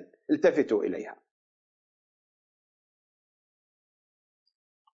جدا التفتوا إليها.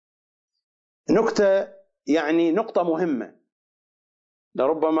 نكتة يعني نقطة مهمة،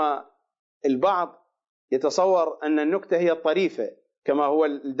 لربما البعض يتصور أن النكتة هي الطريفة كما هو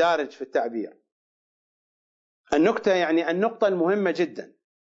الدارج في التعبير. النكتة يعني النقطة المهمة جدا.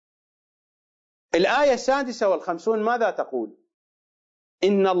 الآية 56 ماذا تقول؟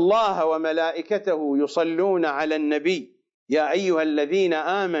 إن الله وملائكته يصلون على النبي يا أيها الذين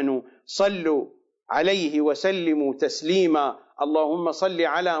آمنوا صلوا عليه وسلموا تسليما اللهم صل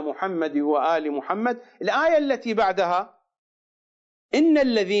على محمد وآل محمد. الآية التي بعدها إن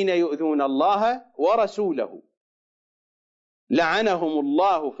الذين يؤذون الله ورسوله لعنهم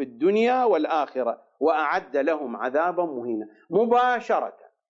الله في الدنيا والآخرة وأعد لهم عذابا مهينا. مباشرة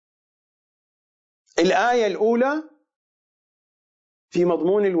الآية الأولى في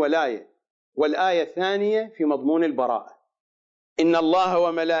مضمون الولاية، والآية الثانية في مضمون البراءة. إن الله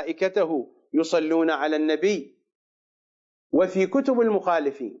وملائكته يصلون على النبي. وفي كتب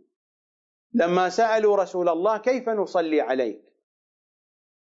المخالفين لما سألوا رسول الله كيف نصلي عليك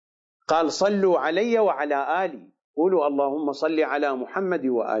قال صلوا علي وعلى آلي، قولوا اللهم صل على محمد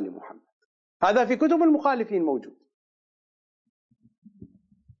وآل محمد. هذا في كتب المخالفين موجود.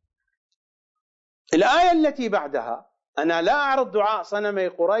 الآية التي بعدها أنا لا أعرض دعاء صنمي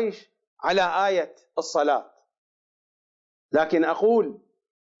قريش على آية الصلاة، لكن أقول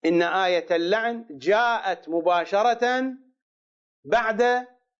إن آية اللعن جاءت مباشرة بعد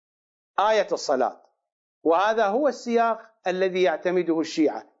آية الصلاة، وهذا هو السياق الذي يعتمده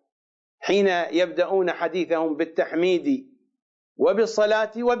الشيعة حين يبدأون حديثهم بالتحميد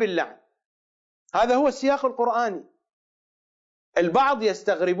وبالصلاة وباللعن. هذا هو السياق القرآني. البعض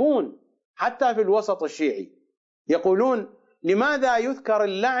يستغربون حتى في الوسط الشيعي، يقولون لماذا يذكر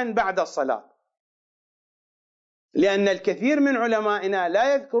اللعن بعد الصلاة؟ لأن الكثير من علمائنا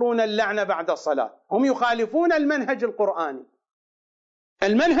لا يذكرون اللعن بعد الصلاة، هم يخالفون المنهج القرآني.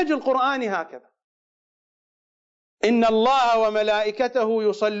 المنهج القرآني هكذا: إن الله وملائكته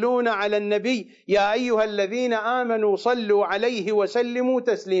يصلون على النبي يا أيها الذين آمنوا صلوا عليه وسلموا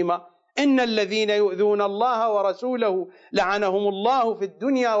تسليما إن الذين يؤذون الله ورسوله لعنهم الله في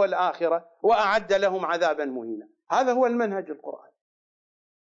الدنيا والآخرة وأعد لهم عذابا مهينا. هذا هو المنهج القرآني.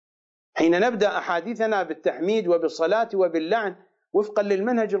 حين نبدأ أحاديثنا بالتحميد وبالصلاة وباللعن وفقا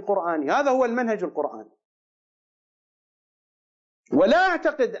للمنهج القرآني، هذا هو المنهج القرآني. ولا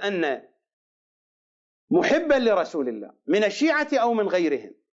أعتقد أن محبا لرسول الله من الشيعة أو من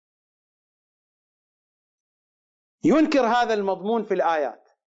غيرهم ينكر هذا المضمون في الآيات،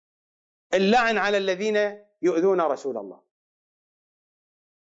 اللعن على الذين يؤذون رسول الله.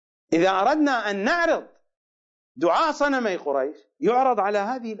 إذا أردنا أن نعرض دعاء صنمي قريش يعرض على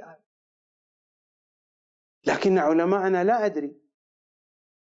هذه الآية، لكن علماءنا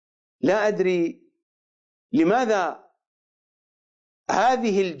لا أدري لماذا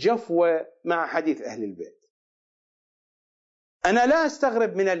هذه الجفوة مع حديث أهل البيت. أنا لا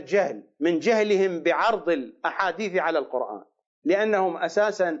أستغرب من الجهل، من جهلهم بعرض الأحاديث على القرآن، لأنهم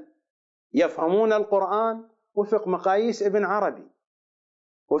أساسا يفهمون القرآن وفق مقاييس ابن عربي،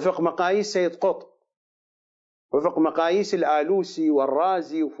 وفق مقاييس سيد قطب، وفق مقاييس الآلوسي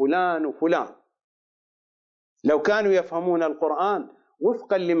والرازي وفلان وفلان. لو كانوا يفهمون القرآن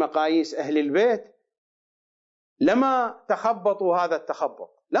وفقا لمقاييس أهل البيت لما تخبطوا هذا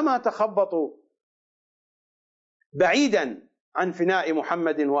التخبط، لما تخبطوا بعيدا عن فناء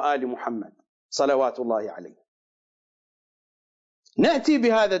محمد وآل محمد صلوات الله عليه. نأتي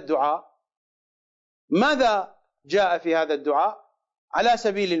بهذا الدعاء. ماذا جاء في هذا الدعاء؟ على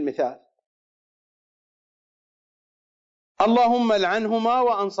سبيل المثال: اللهم لعنهما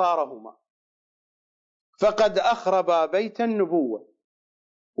وأنصارهما فقد أخربا بيت النبوة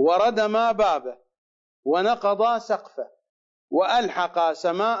وردما بابه ونقض سقفه وألحق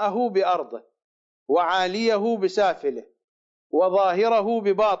سماءه بأرضه وعاليه بسافله وظاهره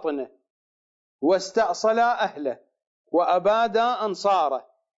بباطنه واستأصل أهله وأباد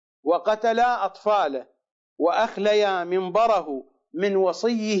أنصاره وقتل أطفاله وأخلي منبره من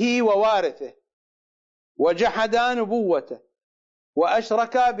وصيه ووارثه وجحد نبوته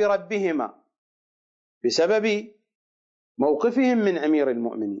وأشرك بربهما بسبب موقفهم من أمير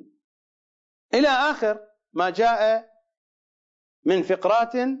المؤمنين، إلى آخر ما جاء من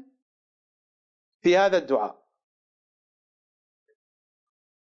فقرات في هذا الدعاء.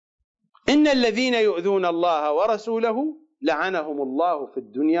 إن الذين يؤذون الله ورسوله لعنهم الله في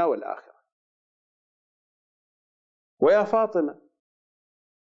الدنيا والآخرة. ويا فاطمة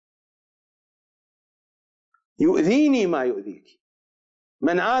يؤذيني ما يؤذيك،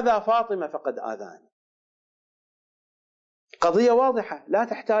 من آذى فاطمة فقد آذاني. قضية واضحة لا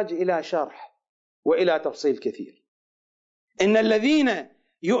تحتاج إلى شرح وإلى تفصيل كثير. إن الذين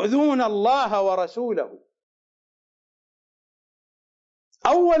يؤذون الله ورسوله،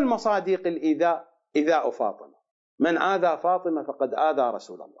 أول مصادق الإيذاء إيذاء فاطمة، من آذى فاطمة فقد آذى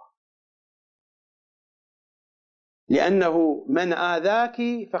رسول الله، لأنه من آذاك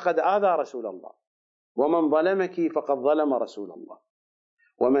فقد آذى رسول الله، ومن ظلمك فقد ظلم رسول الله،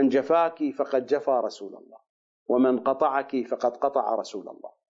 ومن جفاك فقد جفى رسول الله، ومن قطعك فقد قطع رسول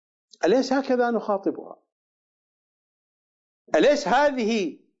الله. أليس هكذا نخاطبها؟ أليس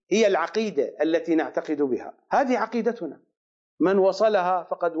هذه هي العقيدة التي نعتقد بها؟ هذه عقيدتنا، من وصلها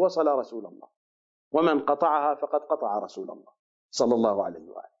فقد وصل رسول الله، ومن قطعها فقد قطع رسول الله صلى الله عليه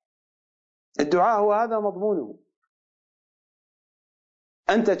وآله. الدعاء هو هذا مضمونه.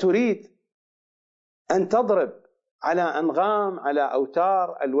 أنت تريد أن تضرب على أنغام، على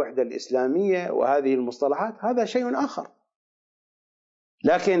أوتار الوحدة الإسلامية وهذه المصطلحات، هذا شيء آخر،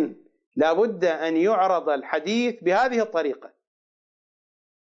 لكن لا بد أن يعرض الحديث بهذه الطريقة،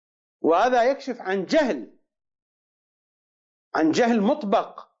 وهذا يكشف عن جهل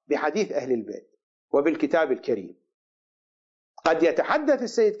مطبق بحديث أهل البيت وبالكتاب الكريم. قد يتحدث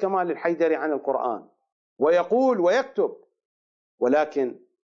السيد كمال الحيدري عن القرآن ويقول ويكتب، ولكن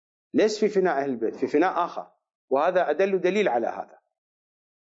ليس في فناء أهل البيت، في فناء آخر، وهذا أدل دليل على هذا.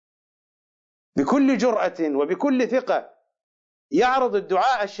 بكل جرأة وبكل ثقة يعرض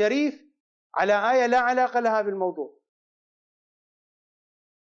الدعاء الشريف على آية لا علاقة لها بالموضوع.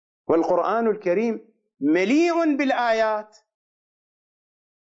 والقرآن الكريم مليء بالآيات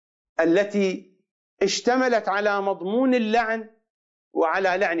التي اشتملت على مضمون اللعن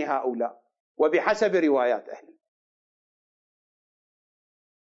وعلى لعن هؤلاء وبحسب روايات أهل.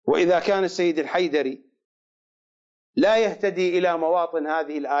 وإذا كان السيد الحيدري لا يهتدي إلى مواطن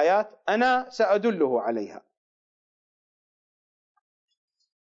هذه الآيات أنا سأدله عليها.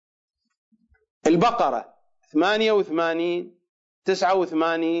 البقرة 88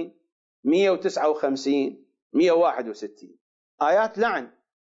 89 159 161 آيات لعن،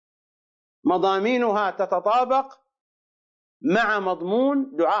 مضامينها تتطابق مع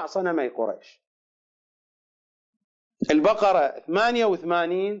مضمون دعاء صنمي قريش. البقرة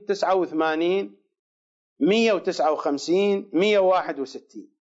 88 89 159 161،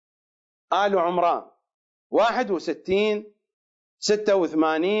 آل عمران 61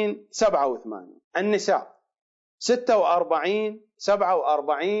 86 87، النساء 46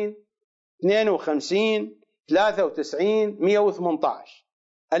 47 52 93 118،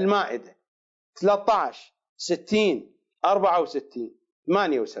 المائدة 13 60 64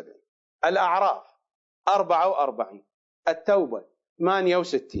 78، الأعراف 44، التوبة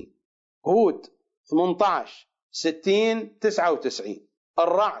 68، هود 18 60 89،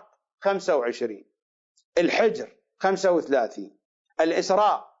 الرعد 25، الحجر 35،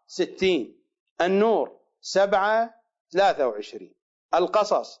 الإسراء 60، النور 7 23،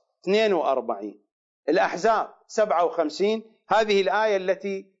 القصص 42، الأحزاب 57. هذه الآية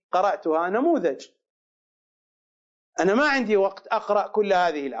التي قرأتها نموذج، أنا ما عندي وقت أقرأ كل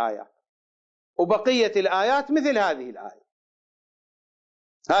هذه الآيات، وبقية الآيات مثل هذه الآية.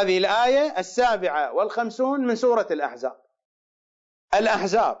 هذه الآية 57 من سورة الأحزاب.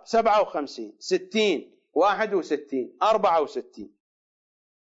 الأحزاب 57 60 61 64.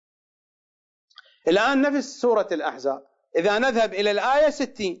 الآن نفس سورة الأحزاب، إذا نذهب إلى الآية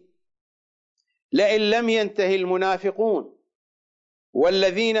 60: لئن لم ينتهي المنافقون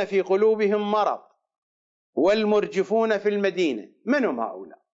والذين في قلوبهم مرض والمرجفون في المدينة. من هم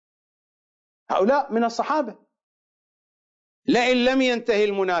هؤلاء؟ هؤلاء من الصحابة. لئن لم ينتهي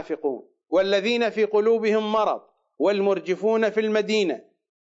المنافقون والذين في قلوبهم مرض والمرجفون في المدينة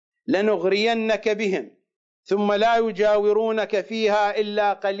لنغرينك بهم ثم لا يجاورونك فيها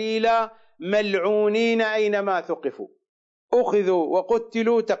إلا قليلا ملعونين أينما ثقفوا أخذوا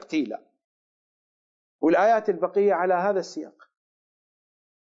وقتلوا تقتيلا. والآيات البقية على هذا السياق.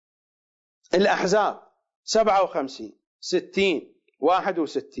 الأحزاب 57 60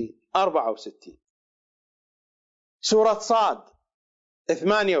 61 64. سورة صاد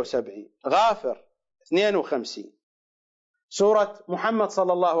 78 غافر 52. سورة محمد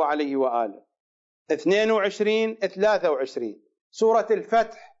صلى الله عليه وآله 22 23. سورة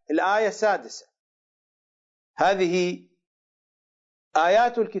الفتح الآية 6. هذه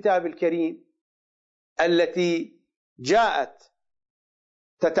آيات الكتاب الكريم التي جاءت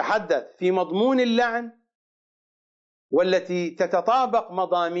تتحدث في مضمون اللعن، والتي تتطابق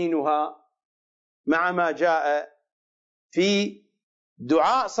مضامينها مع ما جاء في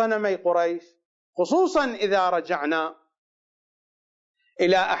دعاء صنمي قريش، خصوصا إذا رجعنا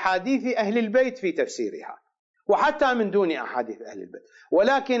إلى أحاديث أهل البيت في تفسيرها، وحتى من دون أحاديث أهل البيت.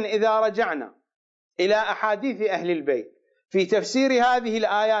 ولكن إذا رجعنا إلى أحاديث أهل البيت في تفسير هذه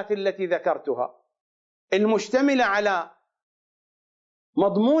الآيات التي ذكرتها المشتملة على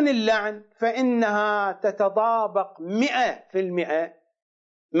مضمون اللعن، فإنها تتطابق 100%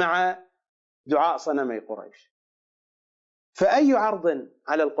 مع دعاء صنمي قريش. فأي عرض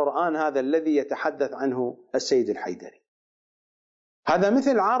على القرآن هذا الذي يتحدث عنه السيد الحيدري؟ هذا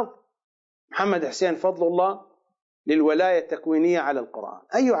مثل عرض محمد حسين فضل الله للولاية التكوينية على القرآن.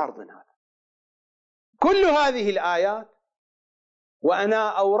 أي عرض هذا؟ كل هذه الآيات، وأنا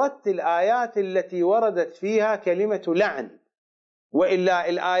أوردت الآيات التي وردت فيها كلمة لعن، وإلا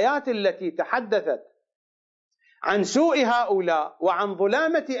الآيات التي تحدثت عن سوء هؤلاء وعن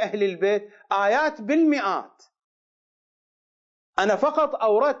ظلامة أهل البيت آيات بالمئات. أنا فقط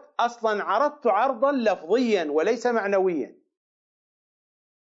أوردت، أصلا عرضت عرضا لفظيا وليس معنويا،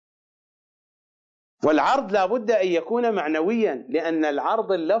 والعرض لا بد أن يكون معنويا، لأن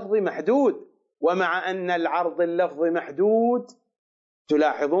العرض اللفظي محدود. ومع أن العرض اللفظي محدود،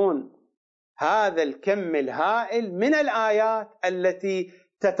 تلاحظون هذا الكم الهائل من الآيات التي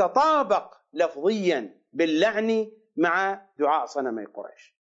تتطابق لفظيا باللعن مع دعاء صنمي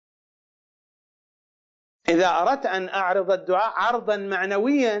قريش. إذا أردت أن أعرض الدعاء عرضا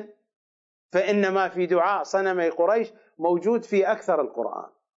معنويا، فإن ما في دعاء صنمي قريش موجود في أكثر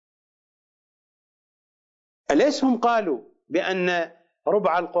القرآن. أليس هم قالوا بأن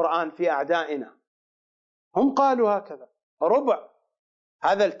ربع القرآن في أعدائنا؟ هم قالوا هكذا، ربع.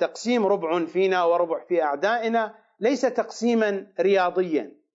 هذا التقسيم ربع فينا وربع في أعدائنا ليس تقسيما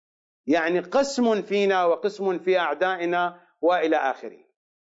رياضيا، يعني قسم فينا وقسم في أعدائنا وإلى آخره.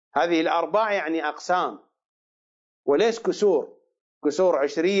 هذه الأرباع يعني أقسام وليس كسور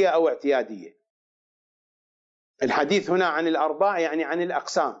عشرية أو اعتيادية. الحديث هنا عن الأرباع يعني عن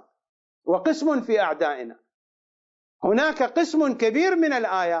الأقسام. وقسم في أعدائنا، هناك قسم كبير من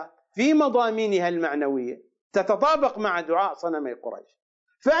الآيات في مضامينها المعنوية تتطابق مع دعاء صنمي قريش.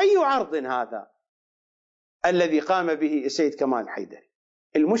 فأي عرض هذا الذي قام به السيد كمال حيدري؟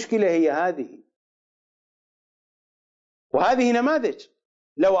 المشكلة هي هذه، وهذه نماذج.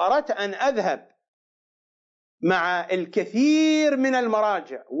 لو أردت أن أذهب مع الكثير من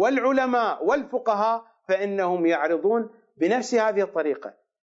المراجع والعلماء والفقهاء فإنهم يعرضون بنفس هذه الطريقة،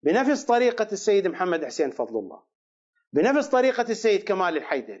 بنفس طريقة السيد محمد حسين فضل الله، بنفس طريقة السيد كمال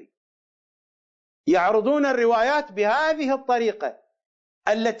الحيدري. يعرضون الروايات بهذه الطريقة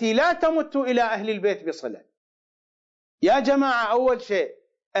التي لا تمت إلى أهل البيت بصلة. يا جماعة، أول شيء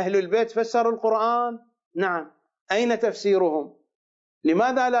أهل البيت فسروا القرآن؟ نعم. أين تفسيرهم؟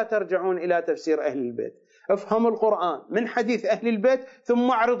 لماذا لا ترجعون إلى تفسير أهل البيت؟ افهموا القرآن من حديث أهل البيت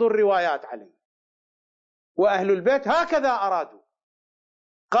ثم اعرضوا الروايات عليه. وأهل البيت هكذا أرادوا،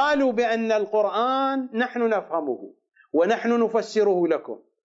 قالوا بأن القرآن نحن نفهمه ونحن نفسره لكم،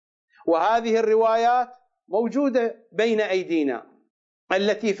 وهذه الروايات موجودة بين أيدينا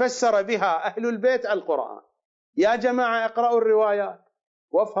التي فسر بها أهل البيت القرآن. يا جماعة، اقرأوا الروايات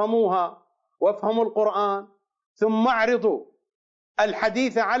وافهموها وافهموا القرآن، ثم اعرضوا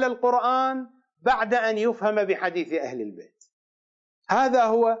الحديث على القرآن بعد أن يفهم بحديث أهل البيت. هذا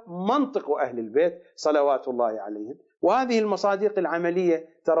هو منطق أهل البيت صلوات الله عليهم، وهذه المصادق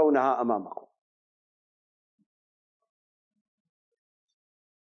العملية ترونها أمامكم.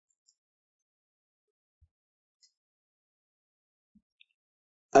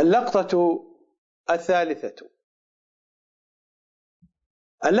 اللقطة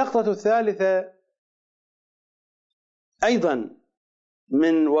الثالثة أيضا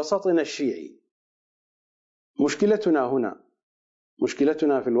من وسطنا الشيعي. مشكلتنا هنا،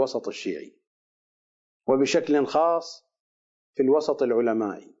 مشكلتنا في الوسط الشيعي، وبشكل خاص في الوسط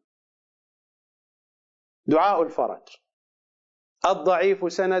العلمائي، دعاء الفرج.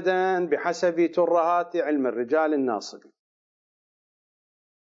 الضعيف سندا بحسب ترهات علم الرجال الناصب،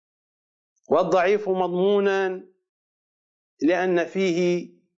 والضعيف مضمونا لأن فيه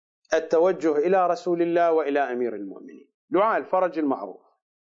التوجه إلى رسول الله وإلى أمير المؤمنين. دعاء الفرج المعروف،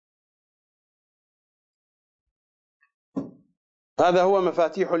 هذا هو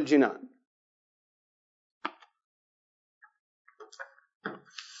مفاتيح الجنان.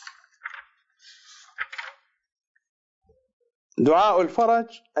 دعاء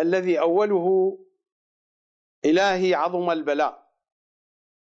الفرج الذي أوله إلهي عظم البلاء.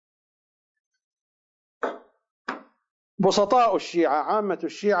 بسطاء الشيعة عامة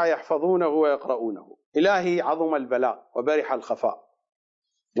الشيعة يحفظونه ويقرؤونه. إلهي عظم البلاء وبرح الخفاء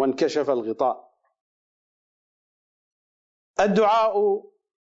وانكشف الغطاء. الدعاء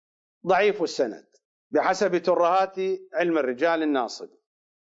ضعيف السند بحسب ترهات علم الرجال الناصب.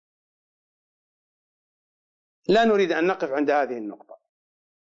 لا نريد أن نقف عند هذه النقطة،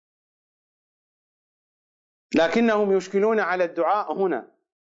 لكنهم يشكلون على الدعاء هنا: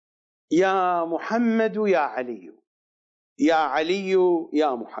 يا محمد يا علي، يا علي يا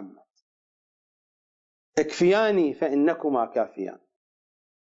محمد، اكفياني فإنكما كافيان.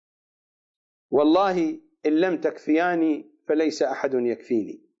 والله إن لم تكفياني فليس أحد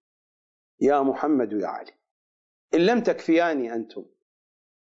يكفيني. يا محمد يا علي، إن لم تكفياني أنتم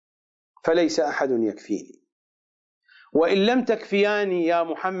فليس أحد يكفيني، وإن لم تكفياني يا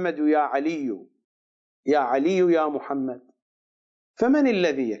محمد يا علي، يا علي يا محمد، فمن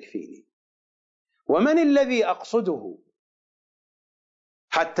الذي يكفيني؟ ومن الذي أقصده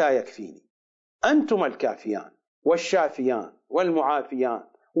حتى يكفيني؟ أنتم الكافيان والشافيان والمعافيان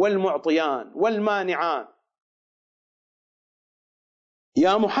والمعطيان والمانعان.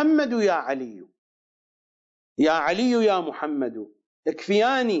 يا محمد يا علي، يا علي يا محمد،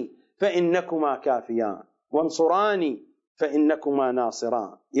 اكفياني فإنكما كافيان، وانصراني فإنكما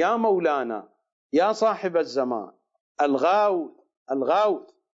ناصران. يا مولانا يا صاحب الزمان، الغوث الغوث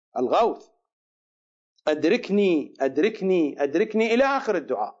الغوث، أدركني أدركني أدركني، إلى آخر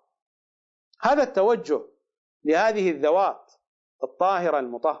الدعاء. هذا التوجه لهذه الذوات الطاهرة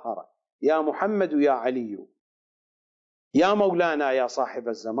المطهرة: يا محمد يا علي، يا مولانا يا صاحب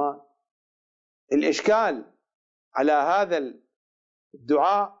الزمان. الإشكال على هذا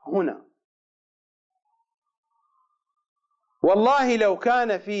الدعاء هنا: والله لو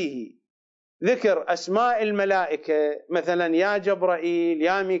كان فيه ذكر أسماء الملائكة مثلا يا جبرائيل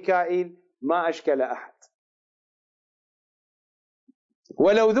يا ميكائيل ما أشكل أحد،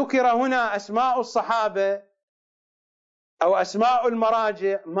 ولو ذكر هنا أسماء الصحابة أو أسماء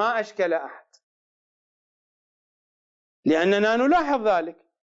المراجع ما أشكل أحد، لأننا نلاحظ ذلك.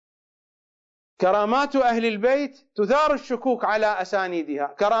 كرامات أهل البيت تثار الشكوك على أسانيدها،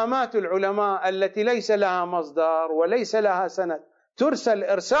 كرامات العلماء التي ليس لها مصدر وليس لها سند ترسل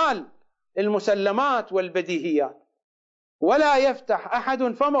إرسال المسلمات والبديهيات، ولا يفتح أحد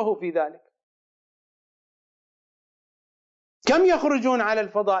فمه في ذلك. كم يخرجون على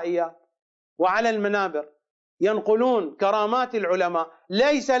الفضائيات وعلى المنابر ينقلون كرامات العلماء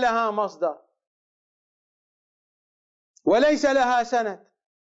ليس لها مصدر وليس لها سند،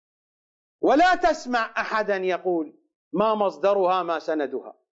 ولا تسمع أحدا يقول ما مصدرها ما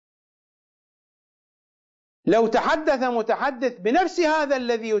سندها. لو تحدث متحدث بنفس هذا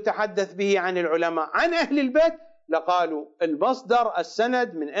الذي يتحدث به عن العلماء عن أهل البيت لقالوا المصدر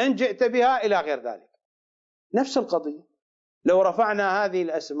السند من أين جئت بها إلى غير ذلك. نفس القضية. لو رفعنا هذه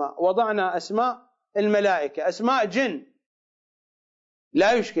الأسماء وضعنا أسماء الملائكة أسماء جن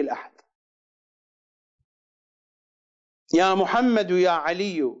لا يشكل أحد. يا محمد يا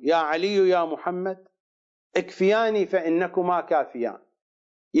علي، يا علي يا محمد، اكفياني فإنكما كافيان.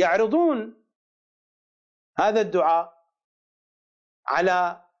 يعرضون هذا الدعاء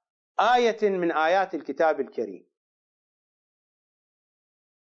على آية من آيات الكتاب الكريم.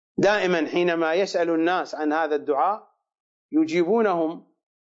 دائما حينما يسأل الناس عن هذا الدعاء يجيبونهم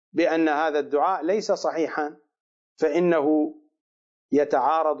بأن هذا الدعاء ليس صحيحا، فإنه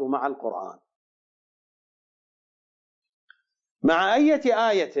يتعارض مع القرآن. مع أية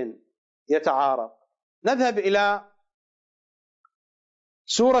آية يتعارض؟ نذهب إلى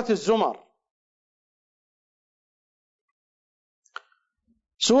سورة الزمر.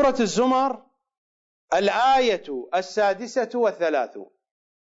 سورة الزمر الآية 36: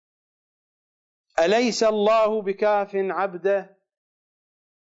 أليس الله بكاف عبده؟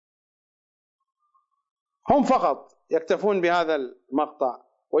 هم فقط يكتفون بهذا المقطع: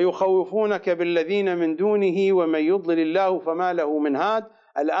 ويخوفونك بالذين من دونه ومن يضلل الله فما له من هاد.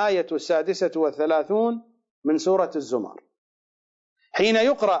 الآية 36 من سورة الزمر. حين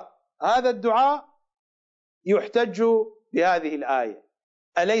يقرأ هذا الدعاء يحتج بهذه الآية: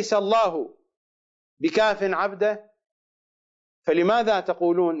 أليس الله بكاف عبده؟ فلماذا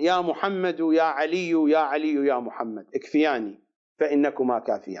تقولون يا محمد يا علي يا علي يا محمد اكفياني فإنكما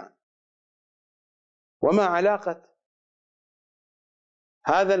كافيان؟ وما علاقة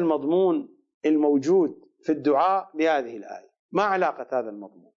هذا المضمون الموجود في الدعاء بهذه الآية؟ ما علاقة هذا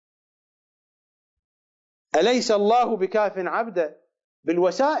المضمون؟ أليس الله بكاف عبده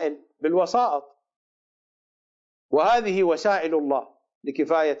بالوسائل، بالوسائط، وهذه وسائل الله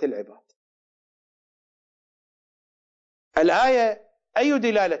لكفاية العباد. الآية أي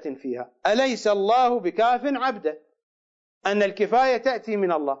دلالة فيها؟ أليس الله بكاف عبده، أن الكفاية تأتي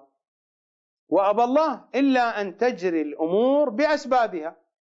من الله، وأبى الله إلا أن تجري الأمور بأسبابها.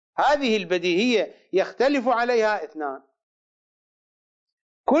 هذه البديهية يختلف عليها اثنان.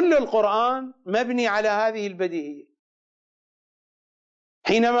 كل القرآن مبني على هذه البديهية.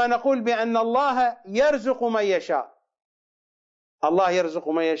 حينما نقول بأن الله يرزق من يشاء، الله يرزق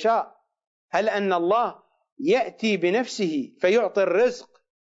من يشاء، هل أن الله يأتي بنفسه فيعطي الرزق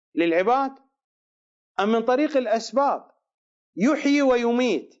للعباد، أم من طريق الأسباب؟ يحيي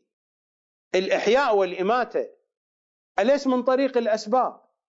ويميت، الإحياء والإماتة أليس من طريق الأسباب؟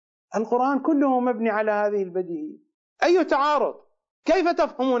 القرآن كله مبني على هذه البديهية. أي تعارض؟ كيف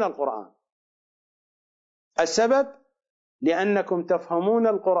تفهمون القرآن؟ السبب لأنكم تفهمون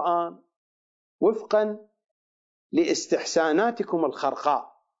القرآن وفقا لاستحساناتكم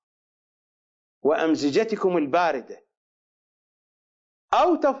الخرقاء وأمزجتكم الباردة،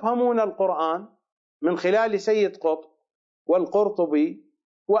 أو تفهمون القرآن من خلال سيد قطب والقرطبي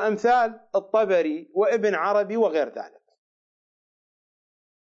وأمثال الطبري وابن عربي وغير ذلك.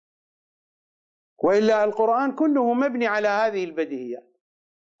 وإلا القرآن كله مبني على هذه البديهيات: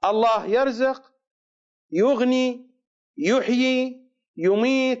 الله يرزق، يغني، يحيي،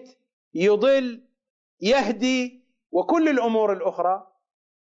 يميت، يضل، يهدي، وكل الأمور الأخرى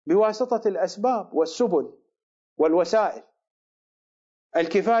بواسطة الأسباب والسبل والوسائل.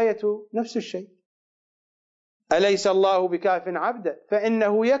 الكفاية نفس الشيء. أليس الله بكاف عبده؟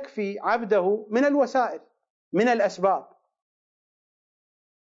 فإنه يكفي عبده من الوسائل، من الأسباب.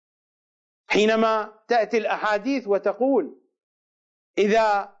 حينما تأتي الأحاديث وتقول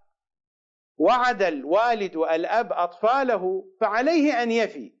إذا وعد الوالد الأب أطفاله فعليه أن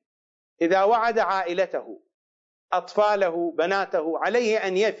يفي، إذا وعد عائلته أطفاله بناته عليه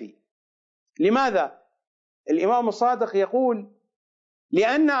أن يفي. لماذا؟ الإمام الصادق يقول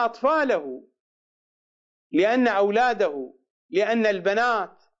لأن أطفاله، لأن أولاده، لأن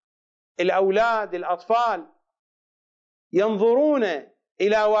البنات، الأولاد، الأطفال ينظرون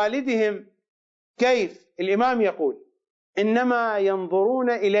إلى والدهم كيف؟ الإمام يقول إنما ينظرون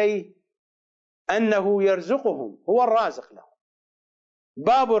إليه أنه يرزقهم، هو الرازق لهم،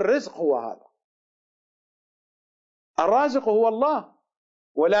 باب الرزق هو هذا، الرازق هو الله،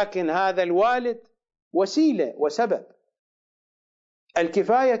 ولكن هذا الوالد وسيلة وسبب.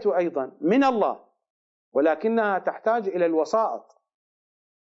 الكفاية أيضا من الله، ولكنها تحتاج إلى الوسائط.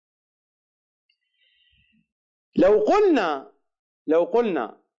 لو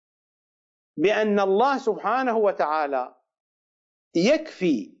قلنا بأن الله سبحانه وتعالى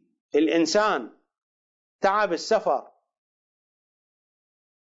يكفي الإنسان تعب السفر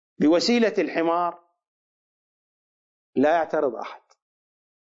بوسيلة الحمار لا يعترض أحد،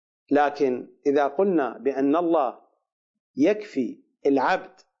 لكن إذا قلنا بأن الله يكفي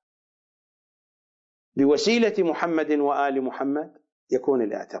العبد بوسيلة محمد وآل محمد يكون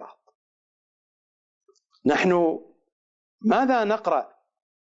الاعتراض. نحن ماذا نقرأ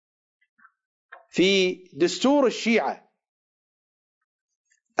في دستور الشيعة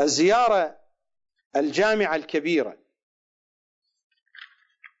الزيارة الجامعة الكبيرة؟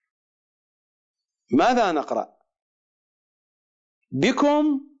 ماذا نقرأ؟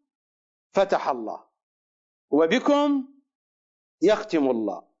 بكم فتح الله، وبكم يختم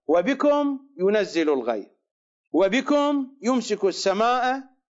الله، وبكم ينزل الغيث، وبكم يمسك السماء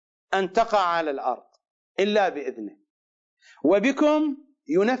أن تقع على الأرض إلا بإذنه، وبكم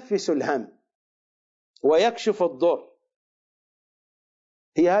ينفس الهم ويكشف الضر.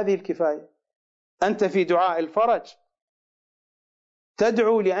 هي هذه الكفاية. أنت في دعاء الفرج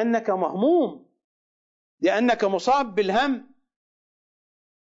تدعو لأنك مهموم، لأنك مصاب بالهم.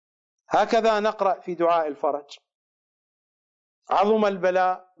 هكذا نقرأ في دعاء الفرج: عظم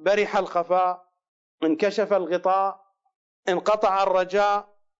البلاء، برح الخفاء، انكشف الغطاء، انقطع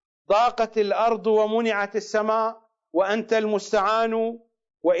الرجاء، ضاقت الأرض ومنعت السماء، وأنت المستعان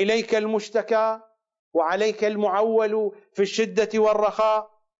وإليك المشتكى، وعليك المعول في الشدة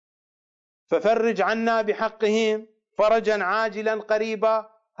والرخاء، ففرج عنا بحقهم فرجا عاجلا قريبا.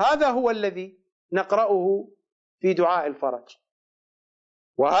 هذا هو الذي نقرأه في دعاء الفرج.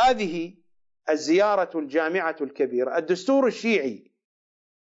 وهذه الزيارة الجامعة الكبيرة الدستور الشيعي.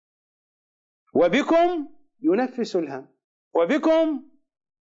 وبكم ينفس الهم، وبكم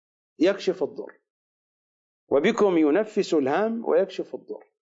يكشف الضر، وبكم ينفس الهم ويكشف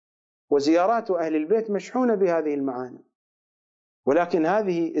الضر. وزيارات أهل البيت مشحونة بهذه المعاني، ولكن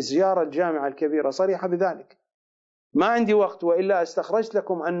هذه الزيارة الجامعة الكبيرة صريحة بذلك. ما عندي وقت وإلا استخرجت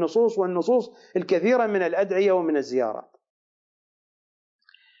لكم النصوص والنصوص الكثيرة من الأدعية ومن الزيارات.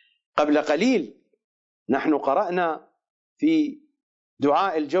 قبل قليل نحن قرأنا في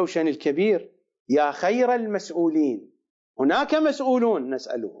دعاء الجوشن الكبير: يا خير المسؤولين. هناك مسؤولون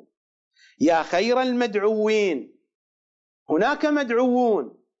نسألهم. يا خير المدعوين. هناك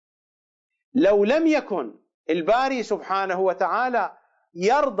مدعوون. لو لم يكن الباري سبحانه وتعالى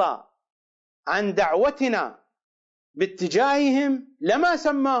يرضى عن دعوتنا باتجاههم لما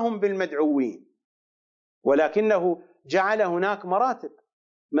سماهم بالمدعوين، ولكنه جعل هناك مراتب.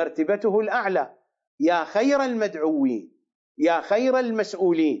 مرتبته الأعلى يا خير المدعوين، يا خير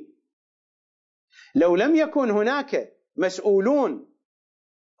المسؤولين. لو لم يكن هناك مسؤولون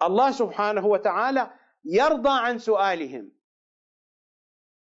الله سبحانه وتعالى يرضى عن سؤالهم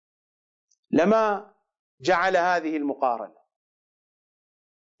لما جعل هذه المقارنة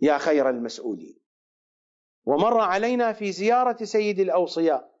يا خير المسؤولين. ومر علينا في زيارة سيد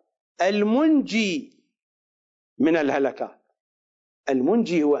الأوصياء المنجي من الهلكات.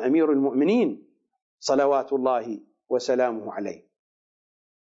 المنجي هو أمير المؤمنين صلوات الله وسلامه عليه.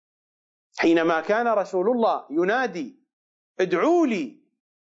 حينما كان رسول الله ينادي: ادعوا لي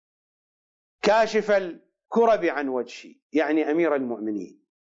كاشف الكرب عن وجهي، يعني أمير المؤمنين،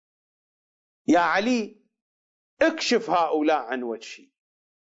 يا علي اكشف هؤلاء عن وجهي.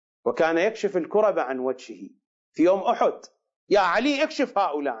 وكان يكشف الكرب عن وجهه في يوم أحد: يا علي اكشف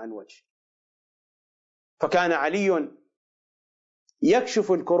هؤلاء عن وجهي. فكان علي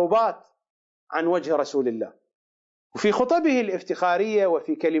يكشف الكربات عن وجه رسول الله. وفي خطبه الافتخارية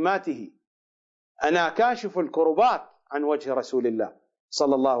وفي كلماته: أنا كاشف الكربات عن وجه رسول الله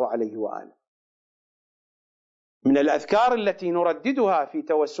صلى الله عليه وآله. من الأذكار التي نرددها في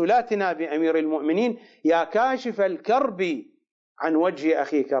توسلاتنا بأمير المؤمنين: يا كاشف الكرب عن وجه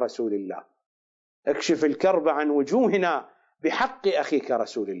أخيك رسول الله، اكشف الكرب عن وجوهنا بحق أخيك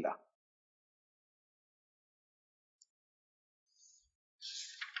رسول الله.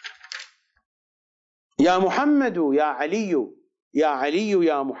 يا محمد يا علي، يا علي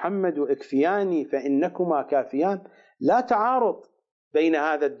يا محمد اكفياني فإنكما كافيان. لا تعارض بين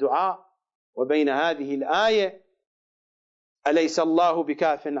هذا الدعاء وبين هذه الآية: أليس الله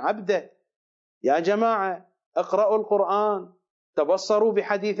بكاف عبده. يا جماعة اقرأوا القرآن، تبصروا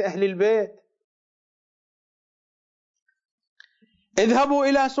بحديث أهل البيت. اذهبوا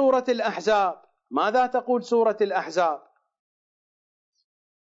إلى سورة الأحزاب. ماذا تقول سورة الأحزاب؟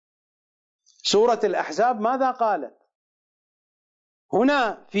 سورة الأحزاب ماذا قالت؟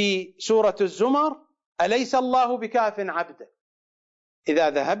 هنا في سورة الزمر: أليس الله بكاف عبده. إذا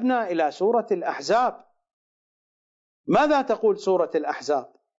ذهبنا إلى سورة الأحزاب ماذا تقول سورة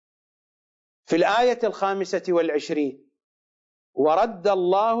الأحزاب؟ في الآية 25: ورد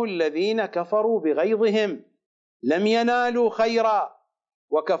الله الذين كفروا بغيظهم لم ينالوا خيرا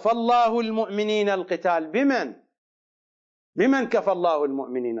وكفى الله المؤمنين القتال. بمن كفى الله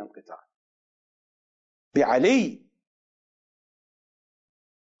المؤمنين القتال؟ بعلي.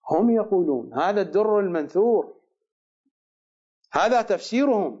 هم يقولون هذا الدر المنثور، هذا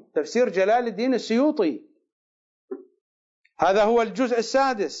تفسيرهم، تفسير جلال الدين السيوطي. هذا هو الجزء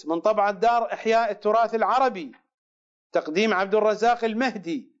السادس من طبعة دار إحياء التراث العربي، تقديم عبد الرزاق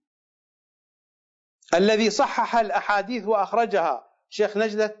المهدي، الذي صحح الأحاديث وأخرجها شيخ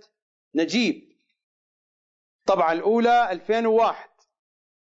نجدة نجيب، طبعة الأولى 2001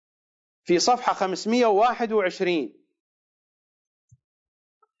 في صفحة 521.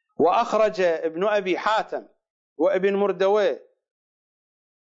 وأخرج ابن أبي حاتم وابن مردويه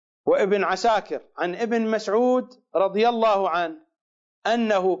وابن عساكر عن ابن مسعود رضي الله عنه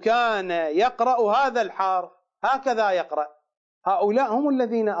أنه كان يقرأ هذا الحرف هكذا يقرأ. هؤلاء هم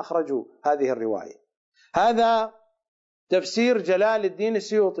الذين أخرجوا هذه الرواية. هذا تفسير جلال الدين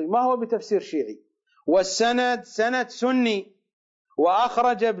السيوطي، ما هو بتفسير شيعي، والسند سند سني.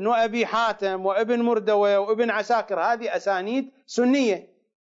 وأخرج ابن أبي حاتم وابن مردويه وابن عساكر، هذه أسانيد سنية،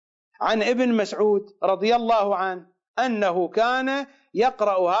 عن ابن مسعود رضي الله عنه أنه كان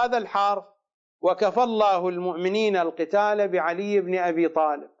يقرأ هذا الحرف: وكفى الله المؤمنين القتال بعلي بن أبي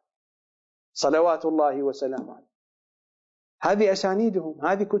طالب صلوات الله وسلامه عليه. هذه أسانيدهم،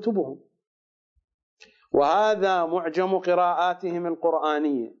 هذه كتبهم، وهذا معجم قراءاتهم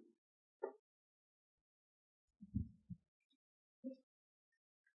القرآنية.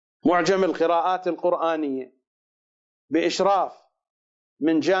 معجم القراءات القرآنية بإشراف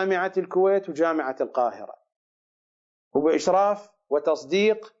من جامعة الكويت وجامعة القاهرة، وبإشراف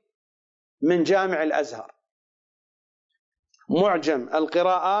وتصديق من جامع الأزهر. معجم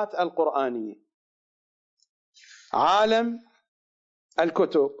القراءات القرآنية، عالم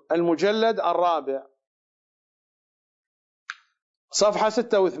الكتب، المجلد الرابع، صفحة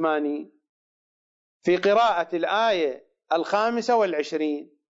 86، في قراءة الآية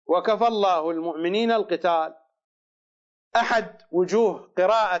 25: وكفى الله المؤمنين القتال. أحد وجوه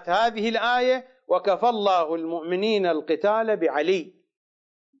قراءة هذه الآية: وكفى الله المؤمنين القتال بعلي.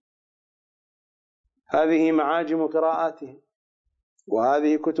 هذه معاجم قراءاتهم،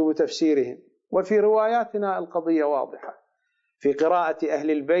 وهذه كتب تفسيرهم. وفي رواياتنا القضية واضحة في قراءة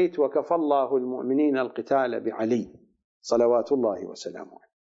أهل البيت: وكفى الله المؤمنين القتال بعلي صلوات الله وسلامه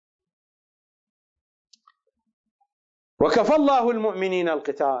عليه. وكفى الله المؤمنين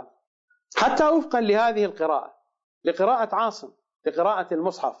القتال، حتى وفقا لهذه القراءة، لقراءة عاصم، لقراءة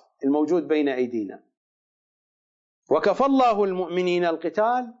المصحف الموجود بين أيدينا. وكفى الله المؤمنين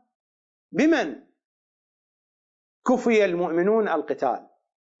القتال، بمن كفي المؤمنون القتال؟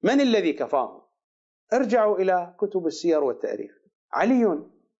 من الذي كفاهم؟ ارجعوا إلى كتب السير والتاريخ: علي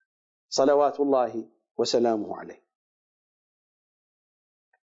صلوات الله وسلامه عليه.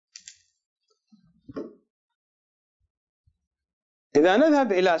 إذا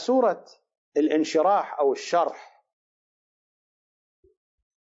نذهب إلى سورة الانشراح أو الشرح،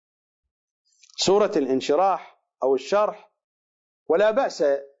 سورة الانشراح أو الشرح، ولا بأس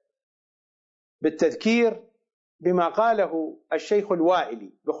بالتذكير بما قاله الشيخ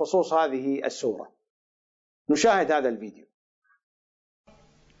الوائلي بخصوص هذه السورة. نشاهد هذا الفيديو.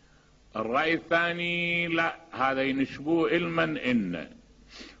 الرأي الثاني: لا، هذا ينسبوه علما إن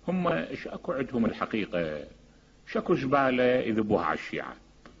هم ايش اكو عندهم الحقيقة، شكو زبالة يذبوها على الشيعة.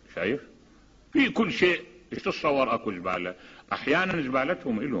 شايف في كل شيء ايش تتصور اكو زبالة. احيانا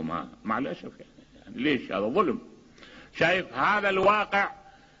زبالتهم الهم مع الاسف يعني ليش؟ هذا ظلم. شايف هذا الواقع.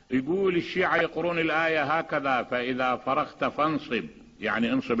 يقول الشيعة يقرون الآية هكذا: فإذا فرغت فانصب،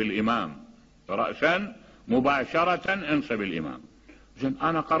 يعني انصب الإمام رأسا مباشرة، انصب الإمام. زين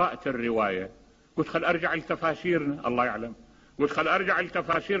أنا قرأت الرواية، قلت خل أرجع لتفاسيرنا، الله يعلم، قلت خل أرجع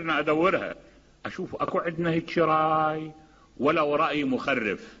لتفاسيرنا أدورها أشوف أكو عندنا هيك راي ولو رأي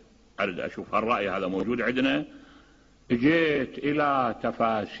مخرف، أريد أشوف هالرأي هذا موجود عندنا. جيت إلى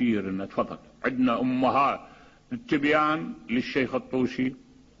تفاسيرنا، تفضل، عندنا أمهات التبيان للشيخ الطوسي،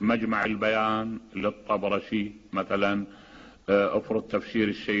 مجمع البيان للطبرسي مثلا، افرض تفسير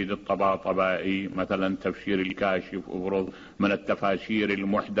السيد الطباطبائي مثلا، تفسير الكاشف، افرض من التفاسير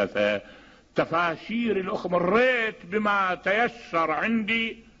المحدثة، تفاسير الأخ، مريت بما تيسر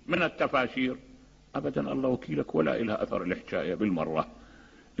عندي من التفاسير. أبدا الله وكيلك ولا إلها أثر الحكاية بالمرة.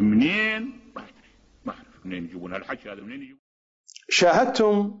 منين؟ ما أعرف منين يجيبون هالحكي هذا، منين يجيبون.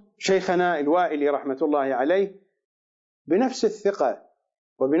 شاهدتم شيخنا الوائلي رحمة الله عليه بنفس الثقة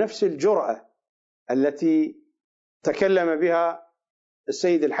وبنفس الجرأة التي تكلم بها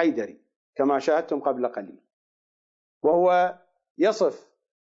السيد الحيدري كما شاهدتم قبل قليل، وهو يصف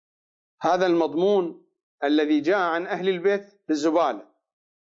هذا المضمون الذي جاء عن أهل البيت بالزبالة،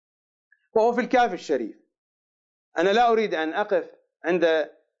 وهو في الكافي الشريف. أنا لا أريد أن أقف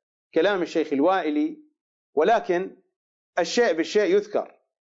عند كلام الشيخ الوائلي، ولكن الشيء بالشيء يذكر،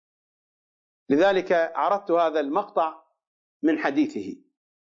 لذلك عرضت هذا المقطع من حديثه.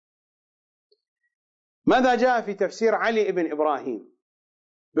 ماذا جاء في تفسير علي بن إبراهيم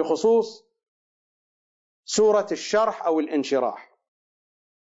بخصوص سورة الشرح أو الانشراح؟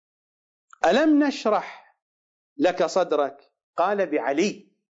 ألم نشرح لك صدرك؟ قال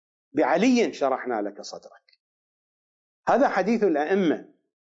بعلي، بعلي شرحنا لك صدرك. هذا حديث الأئمة.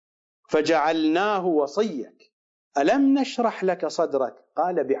 فجعلناه وصيك. ألم نشرح لك صدرك؟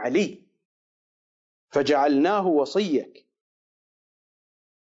 قال بعلي، فجعلناه وصيك.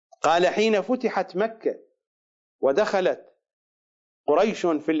 قال حين فتحت مكة ودخلت قريش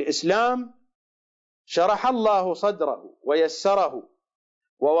في الإسلام شرح الله صدره ويسره،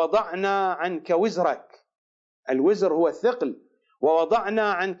 ووضعنا عنك وزرك. الوزر هو الثقل.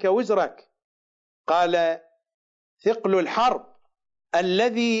 ووضعنا عنك وزرك. قال ثقل الحرب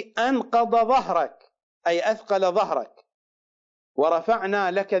الذي أنقض ظهرك، أي أثقل ظهرك.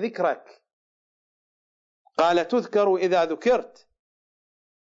 ورفعنا لك ذكرك. قال تذكر إذا ذكرت،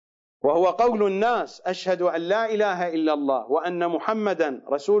 وهو قول الناس أشهد أن لا إله إلا الله وأن محمدا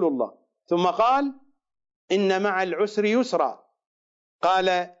رسول الله. ثم قال إن مع العسر يسرا.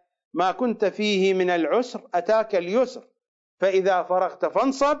 قال ما كنت فيه من العسر أتاك اليسر، فإذا فرغت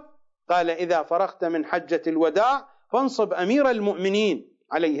فانصب. قال إذا فرغت من حجة الوداع فانصب أمير المؤمنين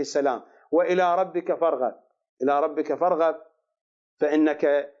عليه السلام: وإلى ربك فارغب، إلى ربك فارغب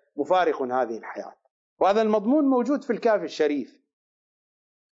فإنك مفارق هذه الحياة. وهذا المضمون موجود في الكافي الشريف.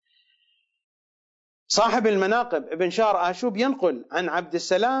 صاحب المناقب ابن شار آشوب ينقل عن عبد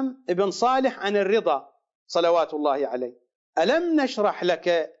السلام ابن صالح عن الرضا صلوات الله عليه: ألم نشرح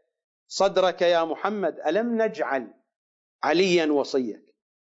لك صدرك يا محمد، ألم نجعل عليا وصيك،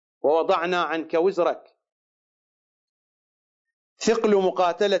 ووضعنا عنك وزرك، ثقل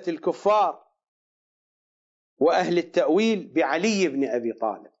مقاتلة الكفار وأهل التأويل بعلي بن أبي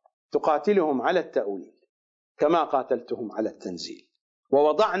طالب، تقاتلهم على التأويل كما قاتلتهم على التنزيل،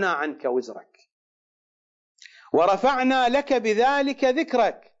 ووضعنا عنك وزرك، ورفعنا لك بذلك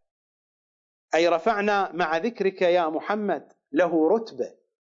ذكرك، أي رفعنا مع ذكرك يا محمد له رتبة،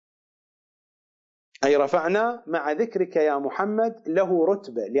 أي رفعنا مع ذكرك يا محمد له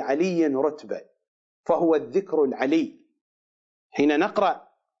رتبة، لعلي رتبة، فهو الذكر العلي. حين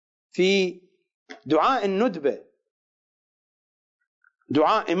نقرأ في دعاء الندبة،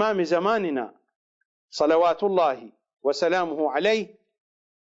 دعاء إمام زماننا صلوات الله وسلامه عليه: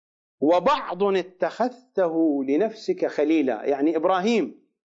 وبعض اتخذته لنفسك خليلا، يعني إبراهيم،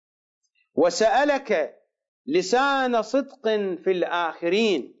 وسألك لسان صدق في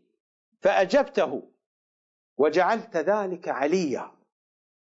الآخرين فأجبته وجعلت ذلك عليا.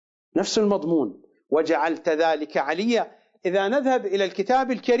 نفس المضمون، وجعلت ذلك عليا. إذا نذهب إلى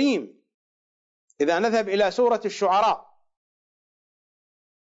الكتاب الكريم، إذا نذهب إلى سورة الشعراء،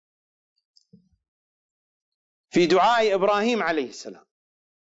 في دعاء إبراهيم عليه السلام،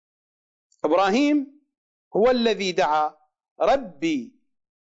 إبراهيم هو الذي دعا: ربي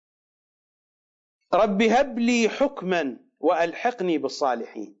هب لي حكما وألحقني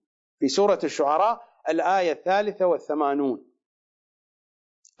بالصالحين، في سورة الشعراء الآية 83.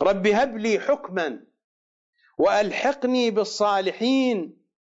 ربي هب لي حكما وألحقني بالصالحين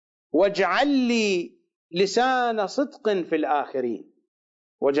واجعل لي لسان صدق في الآخرين،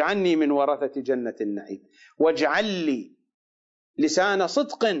 واجعلني من ورثة جنة النعيم، واجعل لي لسان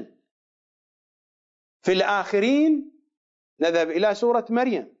صدق في الآخرين. نذهب إلى سورة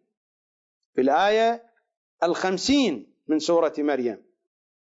مريم في الآية 50 من سورة مريم: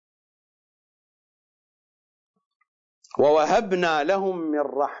 ووهبنا لهم من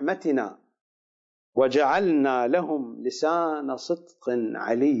رحمتنا وجعلنا لهم لسان صدق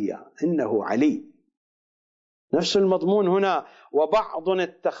عليا، إنه علي. نفس المضمون هنا: وبعض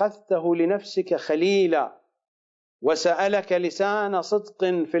اتخذته لنفسك خليلا وسألك لسان صدق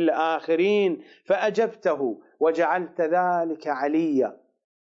في الآخرين فأجبته وجعلت ذلك عليا.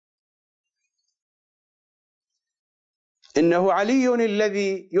 إنه علي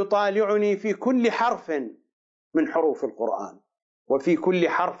الذي يطالعني في كل حرف من حروف القرآن وفي كل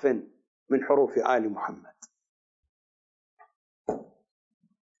حرف من حروف آل محمد.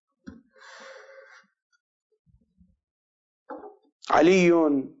 علي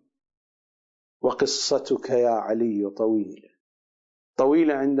وقصتك يا علي طويلة،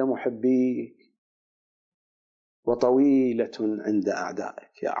 طويلة عند محبيك وطويلة عند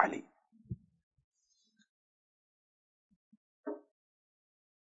أعدائك يا علي.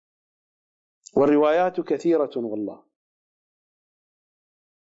 والروايات كثيرة والله،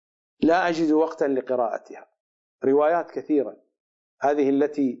 لا أجد وقتا لقراءتها. روايات كثيرة، هذه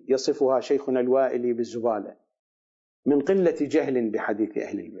التي يصفها شيخنا الوائلي بالزبالة من قلة جهل بحديث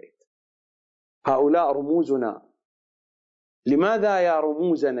أهل البيت. هؤلاء رموزنا. لماذا يا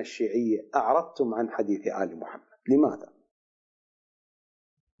رموزنا الشيعية أعرضتم عن حديث آل محمد؟ لماذا؟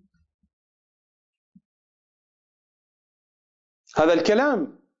 هذا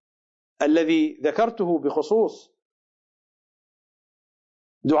الكلام الذي ذكرته بخصوص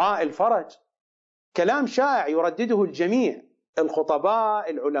دعاء الفرج كلام شائع يردده الجميع، الخطباء،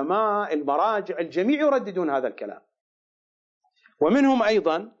 العلماء، المراجع، الجميع يرددون هذا الكلام. ومنهم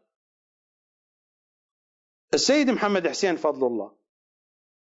أيضا السيد محمد حسين فضل الله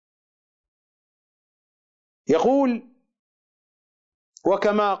يقول: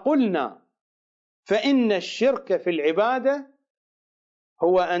 وكما قلنا فإن الشرك في العبادة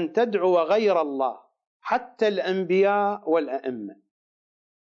هو أن تدعو غير الله حتى الأنبياء والأئمة،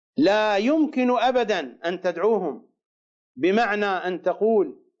 لا يمكن أبدا أن تدعوهم بمعنى أن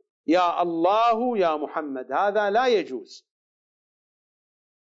تقول يا الله يا محمد، هذا لا يجوز.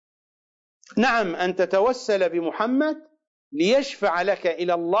 نعم، أن تتوسل بمحمد ليشفع لك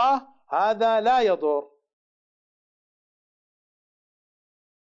إلى الله، هذا لا يضر.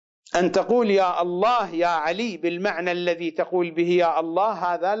 أن تقول يا الله يا علي بالمعنى الذي تقول به يا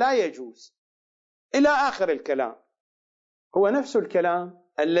الله، هذا لا يجوز، إلى آخر الكلام. هو نفس الكلام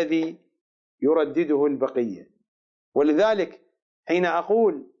الذي يردده البقية. ولذلك حين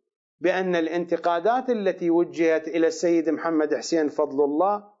أقول بأن الانتقادات التي وجهت إلى السيد محمد حسين فضل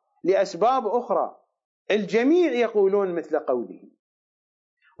الله لأسباب أخرى، الجميع يقولون مثل قوله،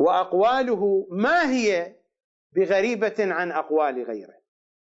 وأقواله ما هي بغريبة عن أقوال غيره،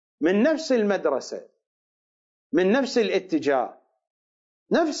 من نفس المدرسة، من نفس الاتجاه،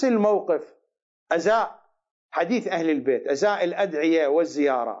 نفس الموقف، أزاء حديث أهل البيت، أزاء الأدعية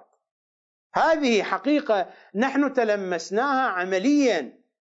والزيارات. هذه حقيقة نحن تلمسناها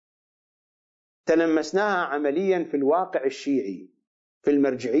عمليا في الواقع الشيعي، في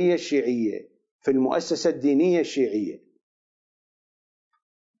المرجعية الشيعية، في المؤسسة الدينية الشيعية.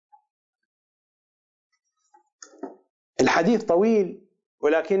 الحديث طويل،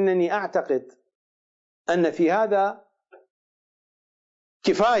 ولكنني أعتقد أن في هذا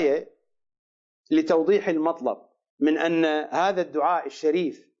كفاية لتوضيح المطلب من أن هذا الدعاء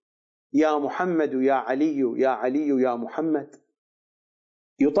الشريف يا محمد يا علي يا علي يا محمد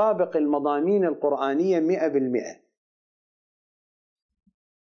يطابق المضامين القرآنية 100%.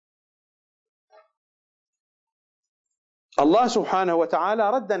 الله سبحانه وتعالى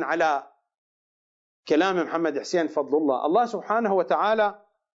ردا على كلام محمد حسين فضل الله سبحانه وتعالى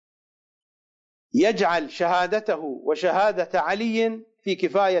يجعل شهادته وشهادة علي في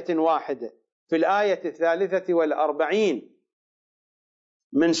كفاية واحدة في الآية 43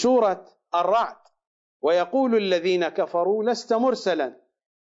 من سورة الرعد: ويقول الذين كفروا لست مرسلا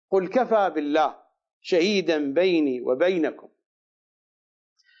قل كفى بالله شهيدا بيني وبينكم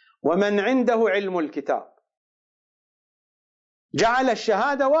ومن عنده علم الكتاب. جعل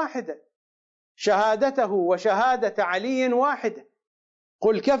الشهادة واحدة، شهادته وشهادة علي واحدة،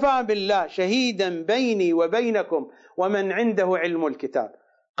 قل كفى بالله شهيدا بيني وبينكم ومن عنده علم الكتاب.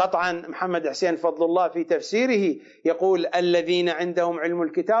 قطعا محمد حسين فضل الله في تفسيره يقول الذين عندهم علم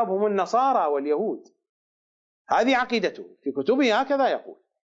الكتاب هم النصارى واليهود، هذه عقيدته في كتبه، هكذا يقول،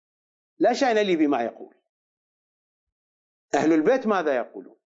 لا شأن لي بما يقول. أهل البيت ماذا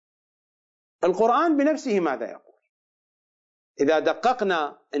يقولون؟ القرآن بنفسه ماذا يقول؟ إذا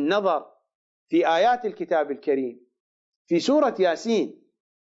دققنا النظر في آيات الكتاب الكريم في سورة ياسين: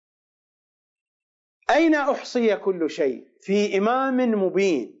 أين أحصي كل شيء في إمام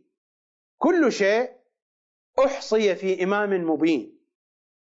مبين. كل شيء أحصي في إمام مبين.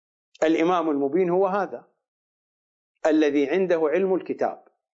 الإمام المبين هو هذا الذي عنده علم الكتاب،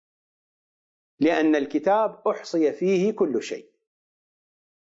 لأن الكتاب أحصي فيه كل شيء.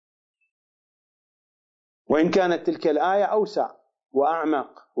 وإن كانت تلك الآية أوسع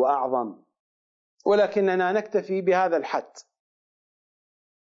وأعمق وأعظم، ولكننا نكتفي بهذا الحد.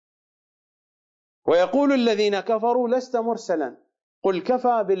 ويقول الذين كفروا لست مرسلا قل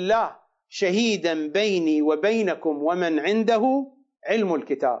كفى بالله شهيدا بيني وبينكم ومن عنده علم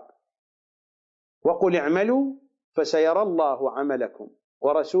الكتاب وقل اعملوا فسيرى الله عملكم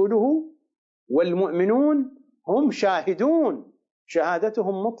ورسوله والمؤمنون هم شاهدون.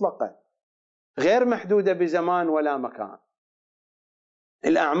 شهادتهم مطلقة غير محدودة بزمان ولا مكان،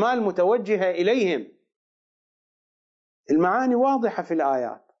 الأعمال متوجهة إليهم. المعاني واضحة في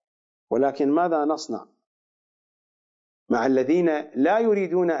الآيات، ولكن ماذا نصنع مع الذين لا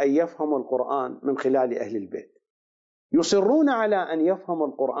يريدون أن يفهموا القرآن من خلال أهل البيت؟ يصرون على أن يفهموا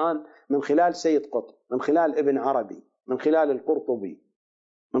القرآن من خلال سيد قطب، من خلال ابن عربي، من خلال القرطبي،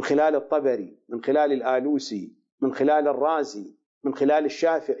 من خلال الطبري، من خلال الآلوسي، من خلال الرازي، من خلال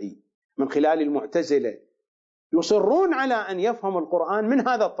الشافعي، من خلال المعتزلة. يصرون على أن يفهموا القرآن من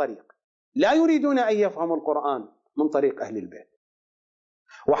هذا الطريق، لا يريدون أن يفهموا القرآن من طريق أهل البيت.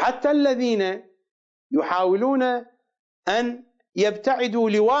 وحتى الذين يحاولون أن يبتعدوا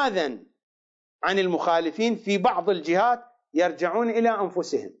لواذا عن المخالفين في بعض الجهات يرجعون إلى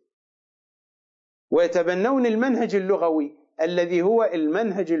أنفسهم ويتبنون المنهج اللغوي الذي هو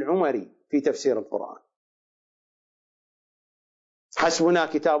المنهج العمري في تفسير القرآن. حسبنا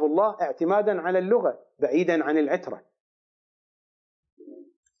كتاب الله اعتمادا على اللغة بعيدا عن العترة.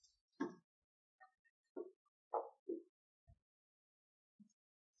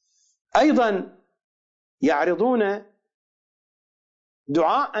 أيضا يعرضون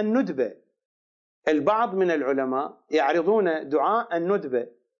دعاء الندبة. البعض من العلماء يعرضون دعاء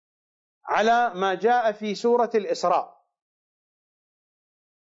الندبة على ما جاء في سورة الإسراء.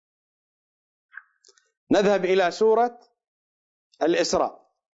 نذهب إلى سورة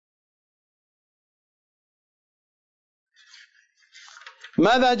الإسراء.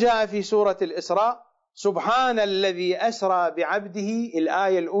 ماذا جاء في سورة الإسراء؟ سبحان الذي أسرى بعبده،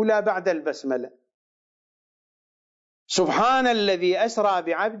 الآية الأولى بعد البسملة: سبحان الذي أسرى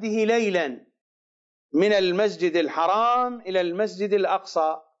بعبده ليلا من المسجد الحرام إلى المسجد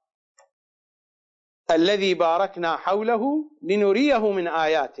الأقصى. الذي باركنا حوله لنريه من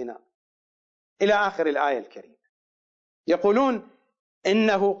آياتنا، إلى آخر الآية الكريمة. يقولون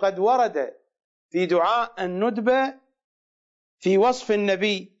إنه قد ورد في دعاء الندبة في وصف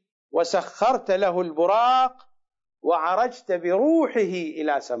النبي: وسخرت له البراق وعرجت بروحه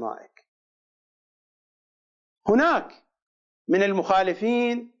إلى سمائك. هناك من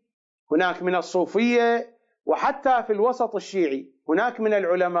المخالفين، هناك من الصوفية، وحتى في الوسط الشيعي هناك من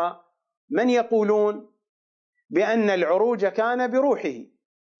العلماء من يقولون بأن العروج كان بروحه،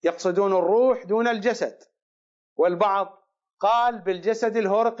 يقصدون الروح دون الجسد، والبعض قال بالجسد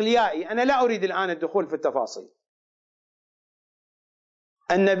الهورقليائي. أنا لا أريد الآن الدخول في التفاصيل.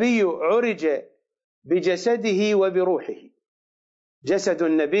 النبي عرج بجسده وبروحه. جسد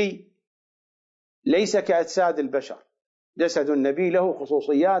النبي ليس كأجساد البشر، جسد النبي له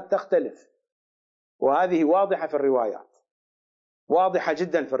خصوصيات تختلف، وهذه واضحة في الروايات، واضحة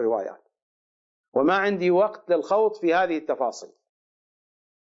جدا في الروايات، وما عندي وقت للخوض في هذه التفاصيل.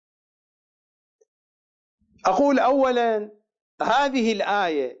 أقول أولا هذه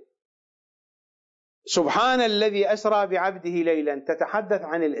الآية سبحان الذي أسرى بعبده ليلا تتحدث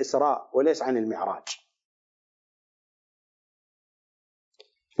عن الإسراء وليس عن المعراج،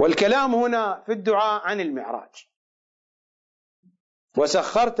 والكلام هنا في الدعاء عن المعراج.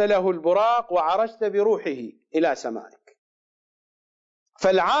 وسخرت له البراق وعرجت بروحه إلى سمائك.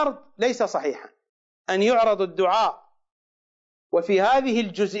 فالعرض ليس صحيحا أن يعرض الدعاء وفي هذه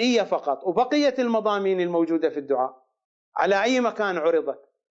الجزئية فقط، وبقية المضامين الموجودة في الدعاء على أي مكان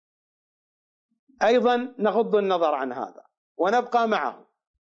عرضت أيضا نغض النظر عن هذا ونبقى معه.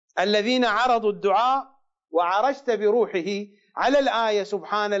 الذين عرضوا الدعاء وعرجت بروحه على الآية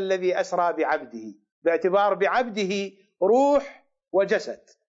سبحان الذي أسرى بعبده، باعتبار بعبده روح وجسد.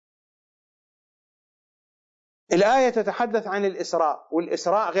 الآية تتحدث عن الإسراء،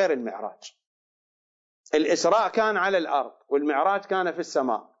 والإسراء غير المعراج. الإسراء كان على الأرض والمعراج كان في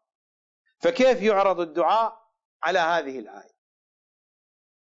السماء، فكيف يعرض الدعاء على هذه الآية؟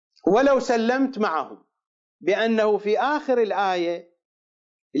 ولو سلمت معهم بأنه في آخر الآية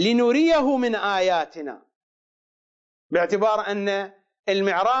لنريه من آياتنا، باعتبار أن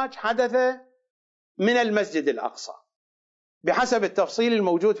المعراج حدث من المسجد الأقصى بحسب التفصيل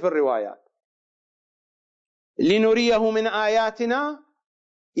الموجود في الروايات. لنريه من آياتنا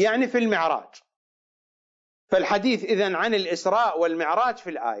يعني في المعراج، فالحديث إذن عن الإسراء والمعراج في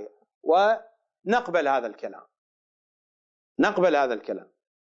الآية، ونقبل هذا الكلام، نقبل هذا الكلام.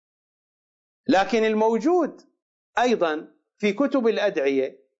 لكن الموجود أيضا في كتب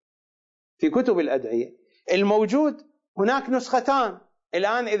الأدعية، في كتب الأدعية الموجود هناك نسختان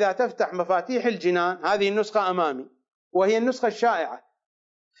الآن. إذا تفتح مفاتيح الجنان هذه النسخة أمامي وهي النسخة الشائعة،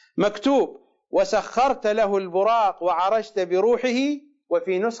 مكتوب وسخرت له البراق وعرجت بروحه،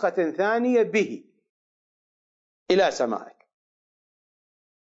 وفي نسخة ثانية به إلى سمائك.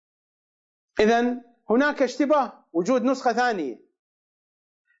 إذن هناك اشتباه، وجود نسخة ثانية.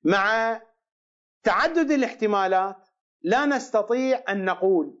 مع تعدد الاحتمالات لا نستطيع أن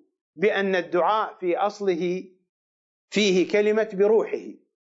نقول بأن الدعاء في أصله فيه كلمة بروحه،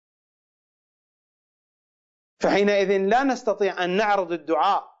 فحينئذ لا نستطيع أن نعرض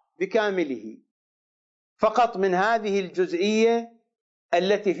الدعاء بكامله فقط من هذه الجزئية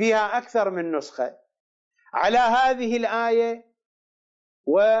التي فيها أكثر من نسخة على هذه الآية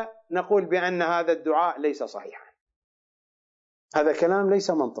ونقول بأن هذا الدعاء ليس صحيحا. هذا كلام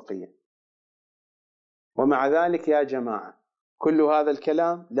ليس منطقيا. ومع ذلك يا جماعة كل هذا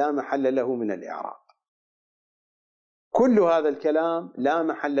الكلام لا محل له من الإعراب، كل هذا الكلام لا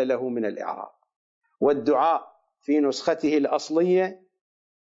محل له من الإعراب. والدعاء في نسخته الأصلية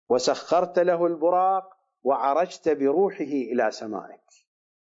وسخرت له البراق وعرجت بروحه إلى سمائك.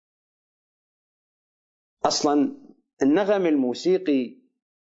 أصلا النغم الموسيقي،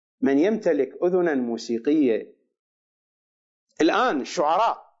 من يمتلك أذنا موسيقية الآن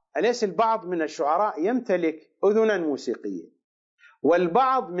الشعراء، أليس البعض من الشعراء يمتلك أذنا موسيقية؟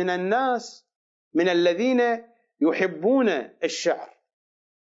 والبعض من الناس من الذين يحبون الشعر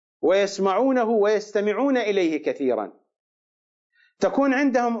ويسمعونه ويستمعون إليه كثيرا تكون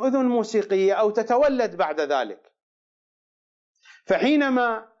عندهم أذن موسيقية أو تتولد بعد ذلك،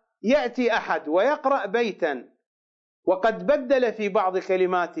 فحينما يأتي أحد ويقرأ بيتا وقد بدل في بعض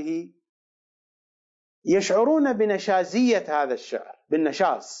كلماته يشعرون بنشازية هذا الشعر،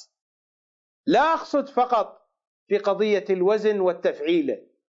 بالنشاز. لا أقصد فقط في قضية الوزن والتفعيلة،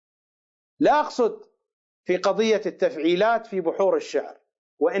 لا أقصد في قضية التفعيلات في بحور الشعر،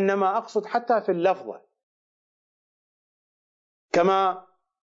 وإنما أقصد حتى في اللفظة. كما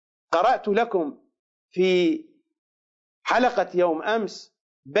قرأت لكم في حلقة يوم أمس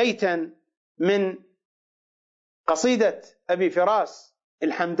بيتا من قصيدة أبي فراس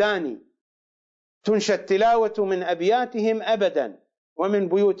الحمداني: تنشى التلاوة من أبياتهم أبدا ومن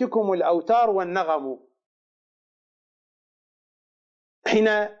بيوتكم الأوتار والنغم. حين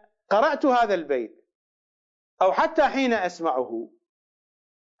قرأت هذا البيت أو حتى حين أسمعه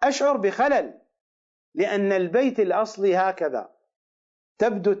أشعر بخلل، لأن البيت الأصلي هكذا: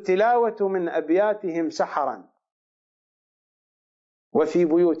 تبدو التلاوة من أبياتهم سحرا وفي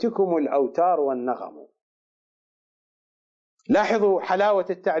بيوتكم الأوتار والنغم. لاحظوا حلاوة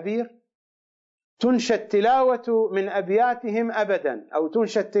التعبير: تنشى التلاوة من أبياتهم أبدا، أو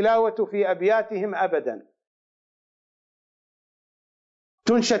تنشى التلاوة في أبياتهم أبدا.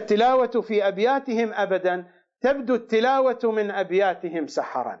 تنشى التلاوة في أبياتهم أبدا، تبدو التلاوة من أبياتهم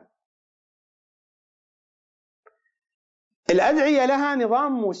سحرا. الأدعية لها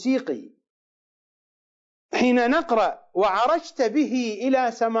نظام موسيقي. حين نقرأ وعرجت به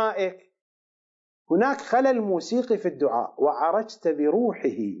إلى سمائك، هناك خلل موسيقي في الدعاء: وعرجت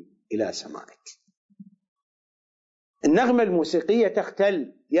بروحه إلى سمائك. النغمة الموسيقية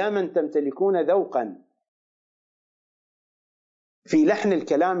تختل. يا من تمتلكون ذوقا في لحن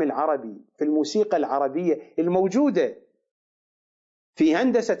الكلام العربي، في الموسيقى العربية الموجودة في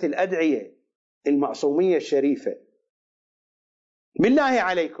هندسة الأدعية المعصومية الشريفة، بالله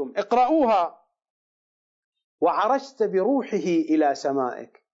عليكم اقرأوها: وعرجت بروحه إلى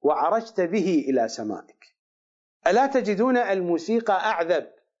سمائك، وعرجت به إلى سمائك. ألا تجدون الموسيقى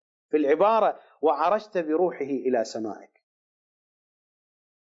أعذب في العبارة وعرجت بروحه إلى سمائك؟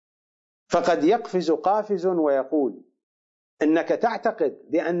 فقد يقفز قافز ويقول إنك تعتقد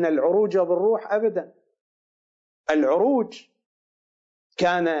بأن العروج بالروح. أبدا، العروج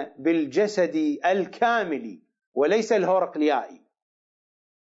كان بالجسد الكامل وليس الهورقليائي،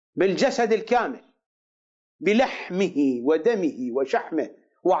 بالجسد الكامل، بلحمه ودمه وشحمه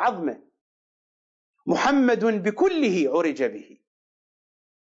وعظمه. محمد بكله عرج به،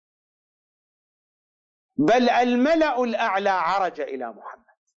 بل الملأ الأعلى عرج إلى محمد،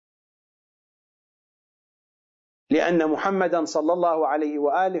 لأن محمدا صلى الله عليه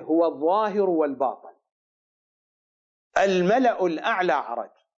وآله هو الظاهر والباطن. الملأ الأعلى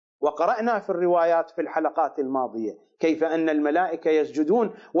عرج. وقرأنا في الروايات في الحلقات الماضية كيف أن الملائكة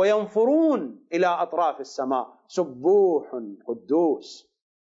يسجدون وينفرون إلى أطراف السماء: سبوح قدوس،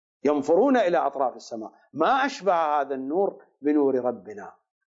 ينفرون إلى أطراف السماء. ما أشبه هذا النور بنور ربنا.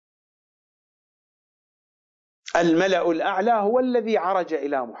 الملأ الأعلى هو الذي عرج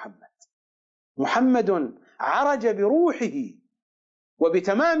إلى محمد. محمد عرج بروحه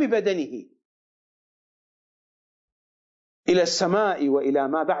وبتمام بدنه إلى السماء وإلى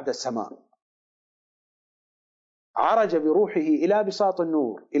ما بعد السماء. عرج بروحه إلى بساط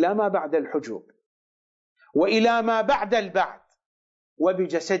النور، إلى ما بعد الحجب، وإلى ما بعد البعث،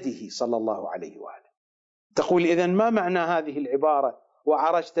 وبجسده صلى الله عليه وآله. تقول إذن ما معنى هذه العبارة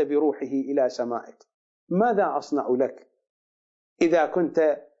وعرجت بروحه إلى سمائك؟ ماذا أصنع لك إذا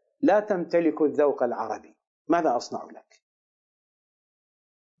كنت لا تمتلك الذوق العربي؟ ماذا أصنع لك؟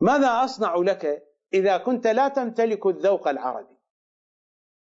 ماذا أصنع لك إذا كنت لا تمتلك الذوق العربي؟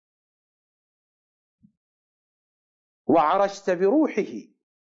 وعرجت بروحه،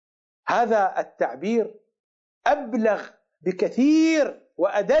 هذا التعبير أبلغ بكثير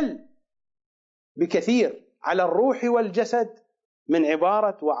وأدل بكثير على الروح والجسد من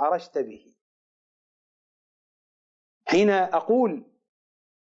عبارة وعرجت به. حين أقول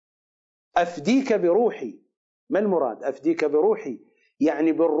أفديك بروحي، ما المراد أفديك بروحي؟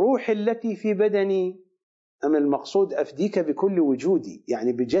 يعني بالروح التي في بدني، أم المقصود أفديك بكل وجودي،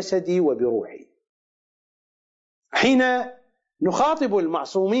 يعني بجسدي وبروحي؟ حين نخاطب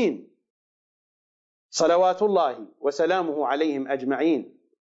المعصومين صلوات الله وسلامه عليهم أجمعين: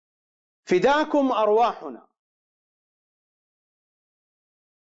 فداكم أرواحنا،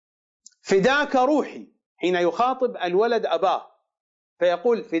 فداك روحي. حين يخاطب الولد أباه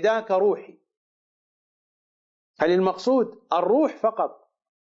فيقول فداك روحي، هل المقصود الروح فقط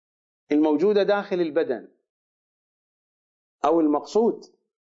الموجودة داخل البدن، أو المقصود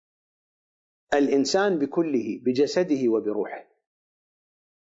الإنسان بكله بجسده وبروحه؟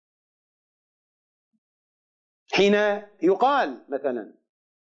 حين يقال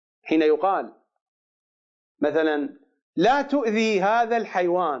مثلا لا تؤذي هذا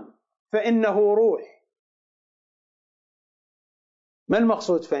الحيوان فإنه روح، ما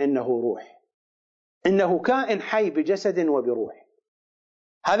المقصود فإنه روح؟ إنه كائن حي بجسد وبروح.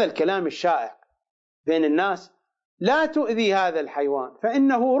 هذا الكلام الشائع بين الناس: لا تؤذي هذا الحيوان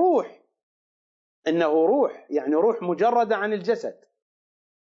فإنه روح. إنه روح يعني روح مجردة عن الجسد.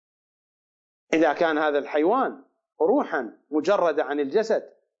 إذا كان هذا الحيوان روحا مجردة عن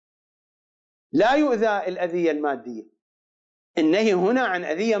الجسد لا يؤذى الأذية المادية. النهي هنا عن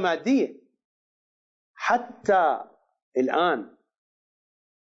أذية مادية. حتى الآن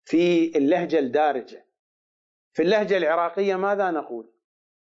في اللهجة الدارجة، في اللهجة العراقية ماذا نقول؟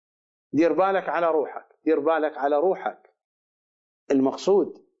 دير بالك على روحك، دير بالك على روحك.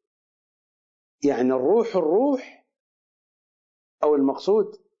 المقصود يعني الروح أو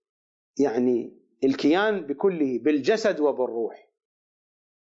المقصود يعني الكيان بكله، بالجسد وبالروح.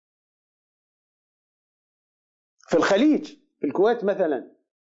 في الخليج، في الكويت مثلا،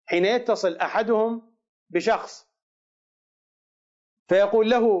 حين يتصل أحدهم بشخص فيقول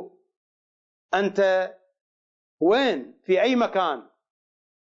له أنت وين؟ في أي مكان؟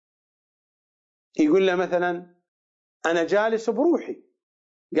 يقول له مثلا أنا جالس بروحي،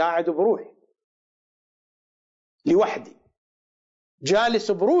 قاعد بروحي لوحدي،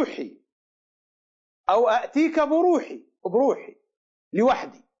 جالس بروحي، أو أأتيك بروحي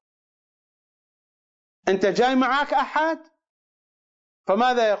لوحدي. أنت جاي معك أحد؟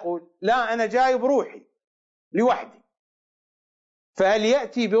 فماذا يقول؟ لا، أنا جاي بروحي لوحدي. فهل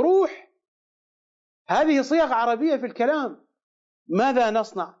يأتي بروح؟ هذه صيغ عربية في الكلام. ماذا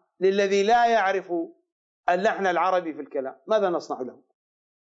نصنع للذي لا يعرف اللحن العربي في الكلام؟ ماذا نصنع له؟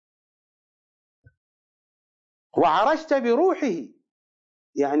 وعرجت بروحه،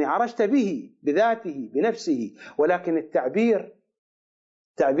 يعني عرجت به، بذاته، بنفسه. ولكن التعبير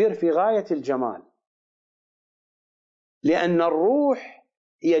في غاية الجمال، لأن الروح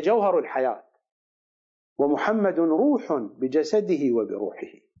هي جوهر الحياة، ومحمد روح بجسده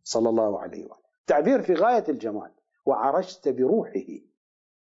وبروحه صلى الله عليه وسلم. تعبير في غاية الجمال، وعرجت بروحه.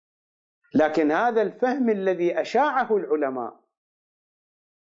 لكن هذا الفهم الذي أشاعه العلماء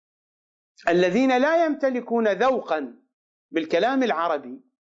الذين لا يمتلكون ذوقا بالكلام العربي،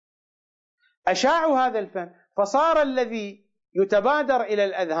 أشاعوا هذا الفهم، فصار الذي يتبادر إلى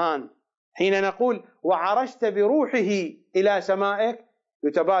الأذهان حين نقول وعرجت بروحه إلى سمائك،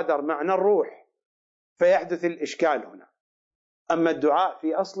 يتبادر معنى الروح، فيحدث الإشكال هنا. أما الدعاء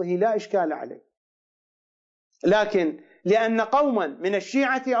في أصله لا إشكال عليه، لكن لأن قوما من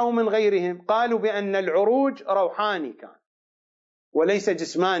الشيعة أو من غيرهم قالوا بأن العروج روحاني كان وليس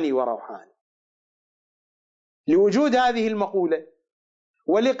جسماني وروحاني، لوجود هذه المقولة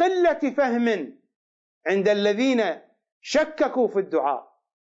ولقلة فهم عند الذين شككوا في الدعاء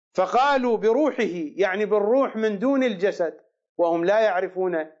فقالوا بروحه، يعني بالروح من دون الجسد، وهم لا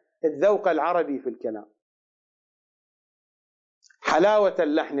يعرفون الذوق العربي في الكلام، حلاوة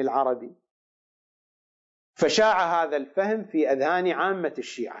اللحن العربي. فشاع هذا الفهم في أذهان عامة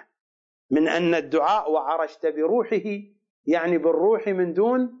الشيعة من أن الدعاء وعرجت بروحه يعني بالروح من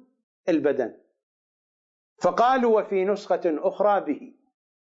دون البدن. فقالوا وفي نسخة أخرى به،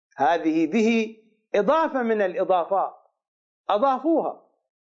 هذه به إضافة من الإضافات أضافوها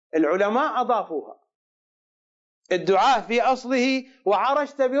العلماء، أضافوها. الدعاء في أصله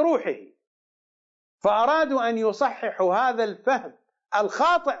وعرجت بروحه، فأرادوا أن يصححوا هذا الفهم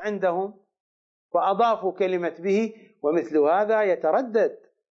الخاطئ عندهم فأضافوا كلمة به. ومثل هذا يتردد،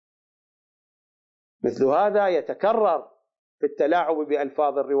 مثل هذا يتكرر في التلاعب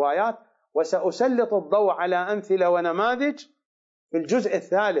بألفاظ الروايات، وسأسلط الضوء على أمثلة ونماذج في الجزء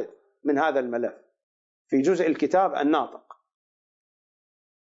الثالث من هذا الملف، في جزء الكتاب الناطق.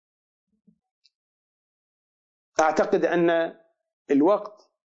 أعتقد أن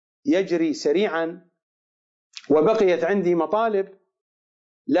الوقت يجري سريعا، وبقيت عندي مطالب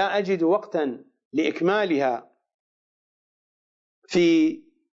لا أجد وقتا لإكمالها في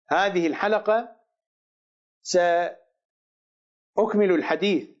هذه الحلقة. سأكمل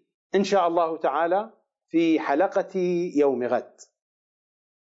الحديث إن شاء الله تعالى في حلقة يوم غد.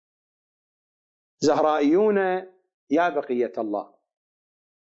 زهرائيون يا بقية الله،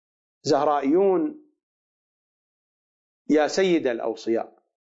 زهرائيون يا سيد الأوصياء،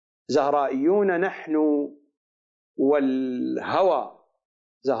 زهرائيون نحن والهوى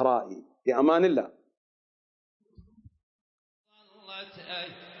زهرائي، في أمان الله.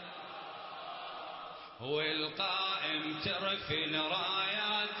 والقائم ترفل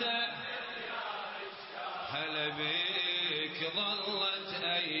راياته، هلا بيك ظلت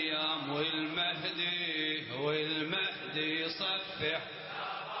أيام والمهدي يصفح،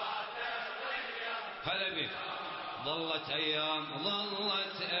 هلا بيك ظلت أيام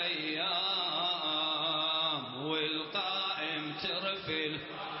والقائم ترفل،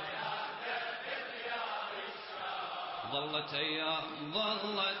 ظلت أيام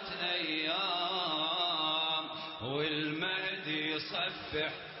والمهدي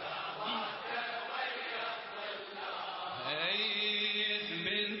يصفح،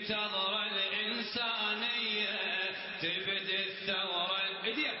 منتظر